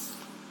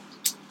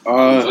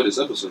 This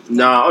episode.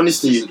 Nah,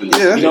 honestly, you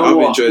know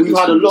what? We've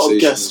had a lot of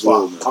guests,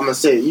 but I'm gonna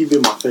say you've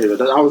been my favourite.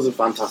 That was a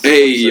fantastic.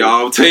 Hey, episode.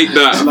 I'll take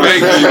that. Thank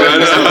you,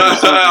 man.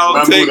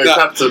 I'll take that.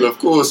 Captain, of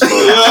course. Man.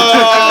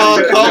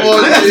 Come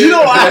on, you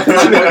know what?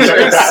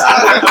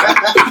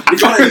 You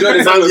can't enjoy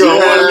this. Man's got a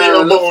 1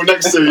 litre bottle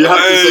next to you. You have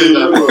to say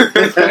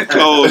that.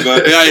 Come on,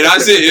 man. Yeah,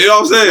 that's it. You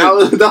know what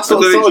I'm saying? That's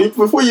what. So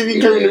before you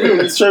even came in the room,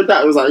 you showed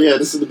that. It was like, yeah,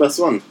 this is the best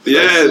one.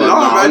 Yeah, man.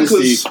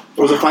 Honestly,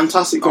 it was a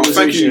fantastic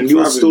conversation.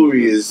 Your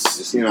story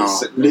is, you know,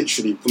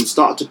 literally from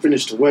start to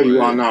finish to where you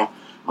are now.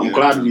 I'm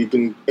glad we've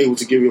been able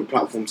to give you a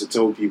platform to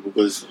tell people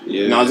because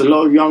you know, there's a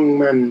lot of young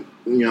men,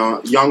 you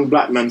know, young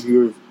black men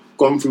who have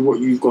gone through what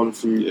you've gone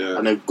through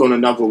and they've gone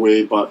another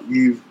way, but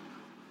you've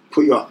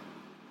put your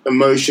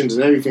emotions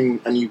and everything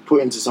and you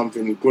put into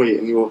something great,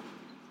 and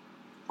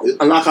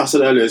like I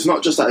said earlier, it's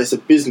not just that it's a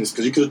business,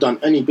 because you could have done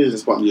any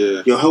business, but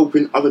you're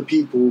helping other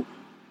people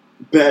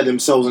better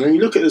themselves. And then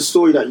you look at the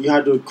story that you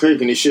had with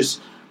Craig, and it's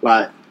just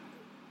like,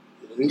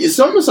 it's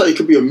almost like it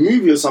could be a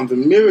movie or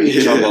something, mirroring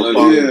each other.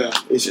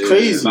 But it's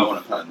crazy. I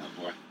want to pattern that,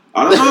 boy.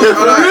 I don't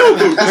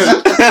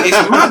know.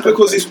 It's mad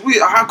because it's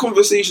weird. I have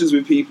conversations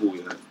with people,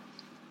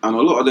 and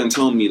a lot of them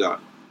tell me that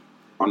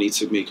I need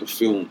to make a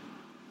film,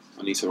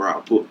 I need to write a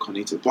book,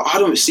 but I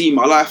don't see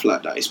my life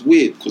like that. It's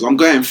weird because I'm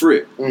going through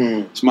it.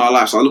 It's my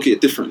life, so I look at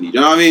it differently. You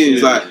know what I mean?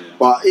 It's like,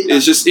 but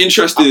it's just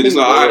interesting. It's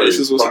like, alright, this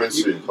is what's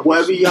happening.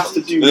 Whatever you have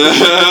to do,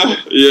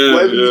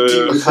 whatever you do,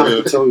 you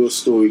have to tell your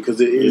story,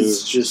 because it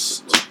is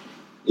just.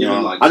 You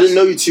know, I didn't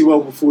know you too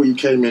well before you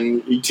came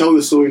in. You tell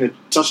your story in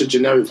such a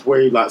generic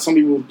way. Like some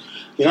people,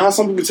 you know how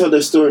some people tell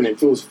their story and it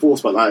feels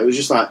forced, but like it was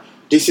just like,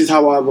 this is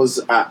how I was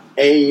at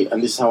A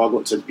and this is how I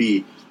got to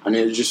B, and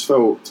it just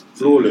felt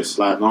flawless.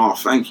 Like, no,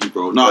 thank you,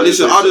 bro. No,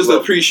 listen, I just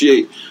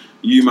appreciate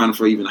you, man,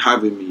 for even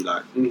having me,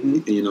 like,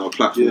 you know, a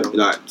platform,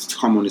 like to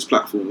come on this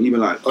platform. Even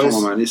like, come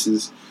on, man, this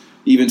is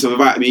even to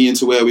invite me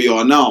into where we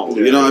are now.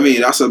 You know what I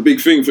mean? That's a big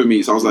thing for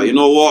me. So I was like, you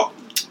know what?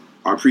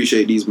 I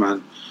appreciate these,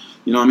 man.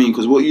 You know what I mean?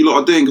 Because what you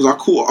lot are doing, because I've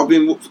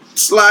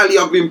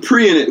been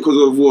preying it because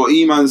of what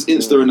E-Man's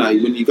Insta and that.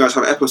 When you guys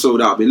have an episode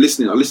out, I've been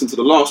listening. I listened to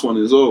the last one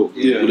as well.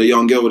 With a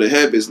young girl with a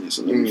hair business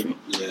and everything.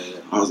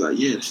 I was like,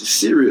 yeah, this is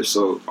serious.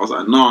 So I was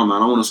like, nah,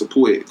 man, I want to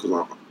support it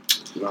because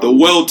the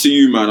world to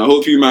you, man. I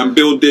hope you, man,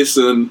 build this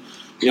and,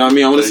 you know what I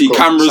mean? I want to see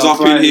cameras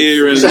up in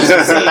here and,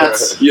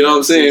 you know what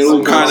I'm saying?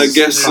 All kind of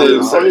guests.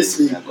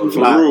 Honestly, for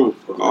real.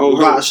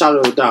 Without a shadow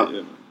of a doubt.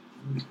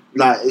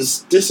 Like,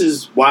 this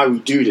is why we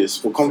do this,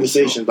 for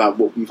conversation about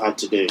what we've had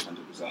today.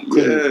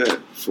 Yeah,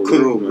 for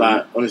real, man.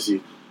 Like,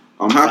 honestly.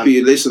 I'm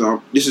happy.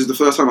 Listen, this is the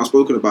first time I've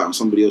spoken about it on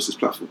somebody else's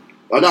platform.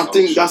 I don't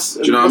think that's...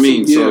 Do you know what I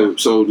mean? Yeah.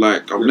 So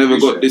like, I've never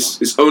got this.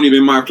 It's only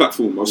been my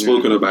platform. I've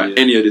spoken about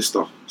any of this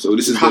stuff. So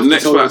this is the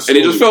next one. And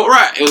it just felt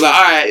right. It was like,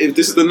 alright, if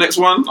this is the next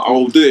one,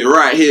 I'll do it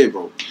right here,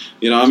 bro.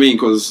 You know what I mean?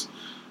 Because,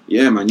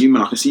 yeah, man,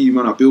 I can see you,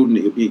 man, are building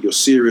it. You're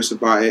serious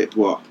about it.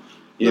 But,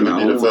 yeah,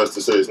 man. You're the first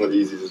to say it's not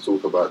easy to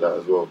talk about that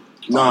as well.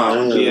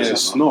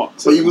 It's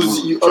not. But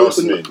you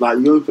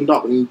opened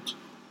up and,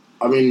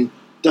 I mean,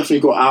 definitely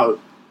got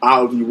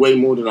out of you way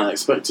more than I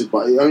expected,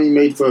 but it only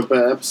made for a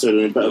better episode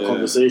and a better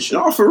conversation.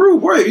 No, for real,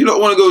 boy. If you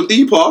don't want to go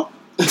deeper,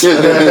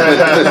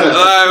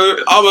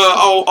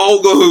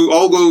 I'll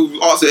go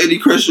answer any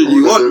question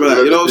you want, man.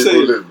 You know what I'm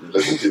saying?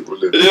 Let the people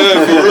live.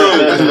 Yeah, for real.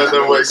 Let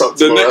them wake up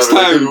the next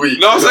time. You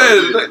know what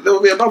I'm saying?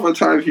 There'll be another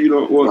time if you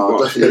don't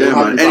want. Yeah,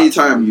 man.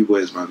 Anytime, you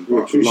boys, man. We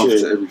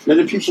appreciate it. Let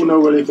the people know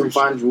where they can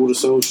find you, all the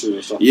socials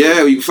and stuff.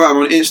 Yeah, you can find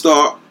me on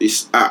Insta.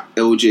 It's at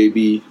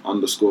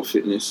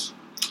LJB_fitness.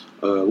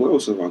 What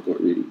else have I got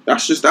really?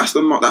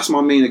 That's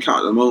my main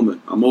account at the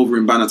moment. I'm over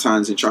in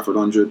Bannatynes in Trafford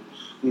 100.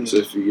 So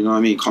if you know what I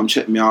mean, come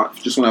check me out. If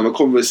you just want to have a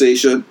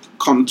conversation,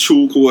 come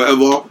talk or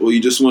whatever, or you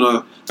just want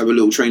to have a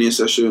little training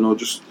session or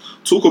just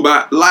talk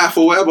about life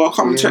or whatever,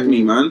 come and check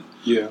me, man.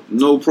 Yeah,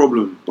 no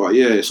problem. But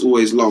yeah, it's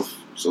always love.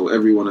 So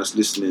everyone that's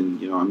listening,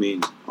 you know what I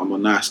mean, I'm a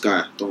nice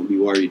guy. Don't be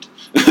worried.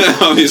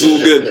 It's all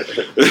good.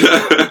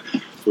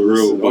 For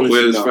real. But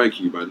thank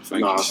you, man.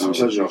 Thank you so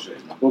much.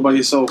 What about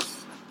yourself?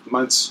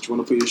 Mantis, do you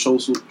want to put your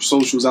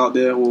socials out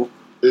there? Or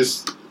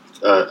it's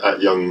at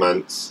Young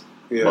Mantis.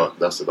 Yeah. But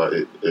that's about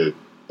it.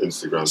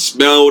 Instagram.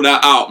 Spell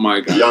that out,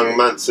 my guy. Young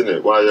Mantis,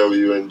 innit?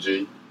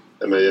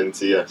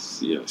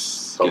 YOUNGMANTS.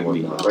 Yes. Come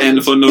on now.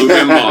 End for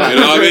November, you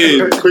know what I mean?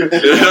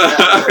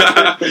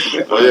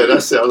 Well, yeah,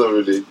 that's it. I'm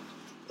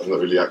not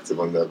really active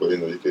on there, but you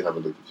know, you can have a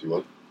look if you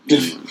want.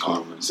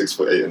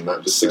 6'8" and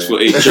that. Just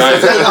 6'8"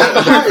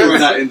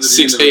 giant.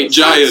 6'8"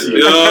 giant. You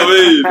know what I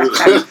mean?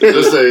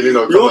 Just saying, you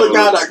know. You're the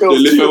guy that goes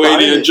the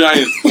Lithuanian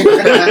giant.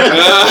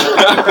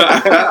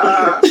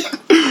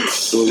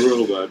 For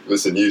real, man.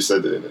 Listen, you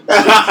said it, innit?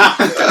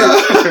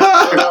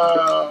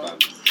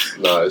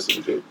 Nah, it's a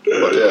joke.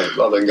 But yeah,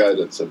 love and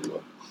guidance,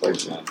 everyone.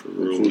 Thank you. For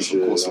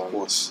real, of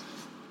course.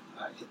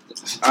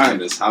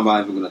 Alright, how am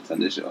I even gonna turn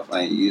this shit off? I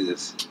ain't use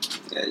this.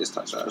 Yeah, just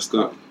touch that. Let's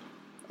go.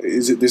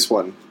 Is it this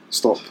one?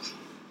 Stop.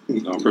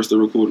 No, press the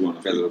record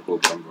one. Press the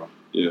record one, bro.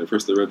 Yeah,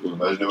 press the red one.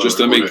 Just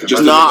to make.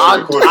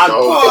 I'd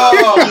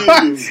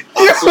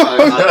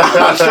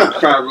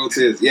cry real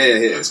tears. Yeah,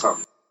 it's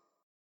calm.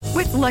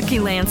 With Lucky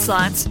Land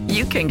Slots,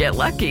 you can get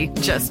lucky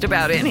just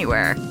about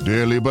anywhere.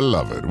 Dearly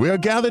beloved, we are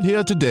gathered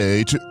here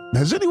today to...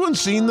 Has anyone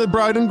seen the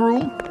bride and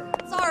groom?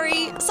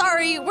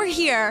 Sorry, we're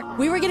here.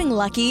 We were getting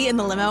lucky in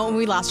the limo and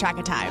we lost track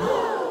of time.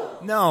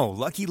 No,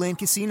 Lucky Land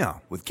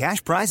Casino, with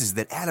cash prizes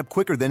that add up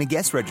quicker than a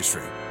guest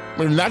registry.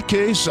 In that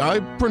case,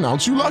 I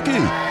pronounce you lucky.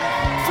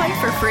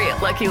 Play for free at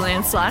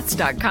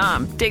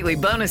LuckyLandSlots.com. Daily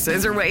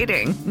bonuses are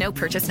waiting. No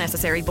purchase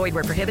necessary. Void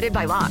where prohibited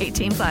by law.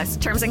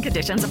 18+. Terms and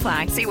conditions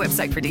apply. See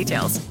website for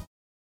details.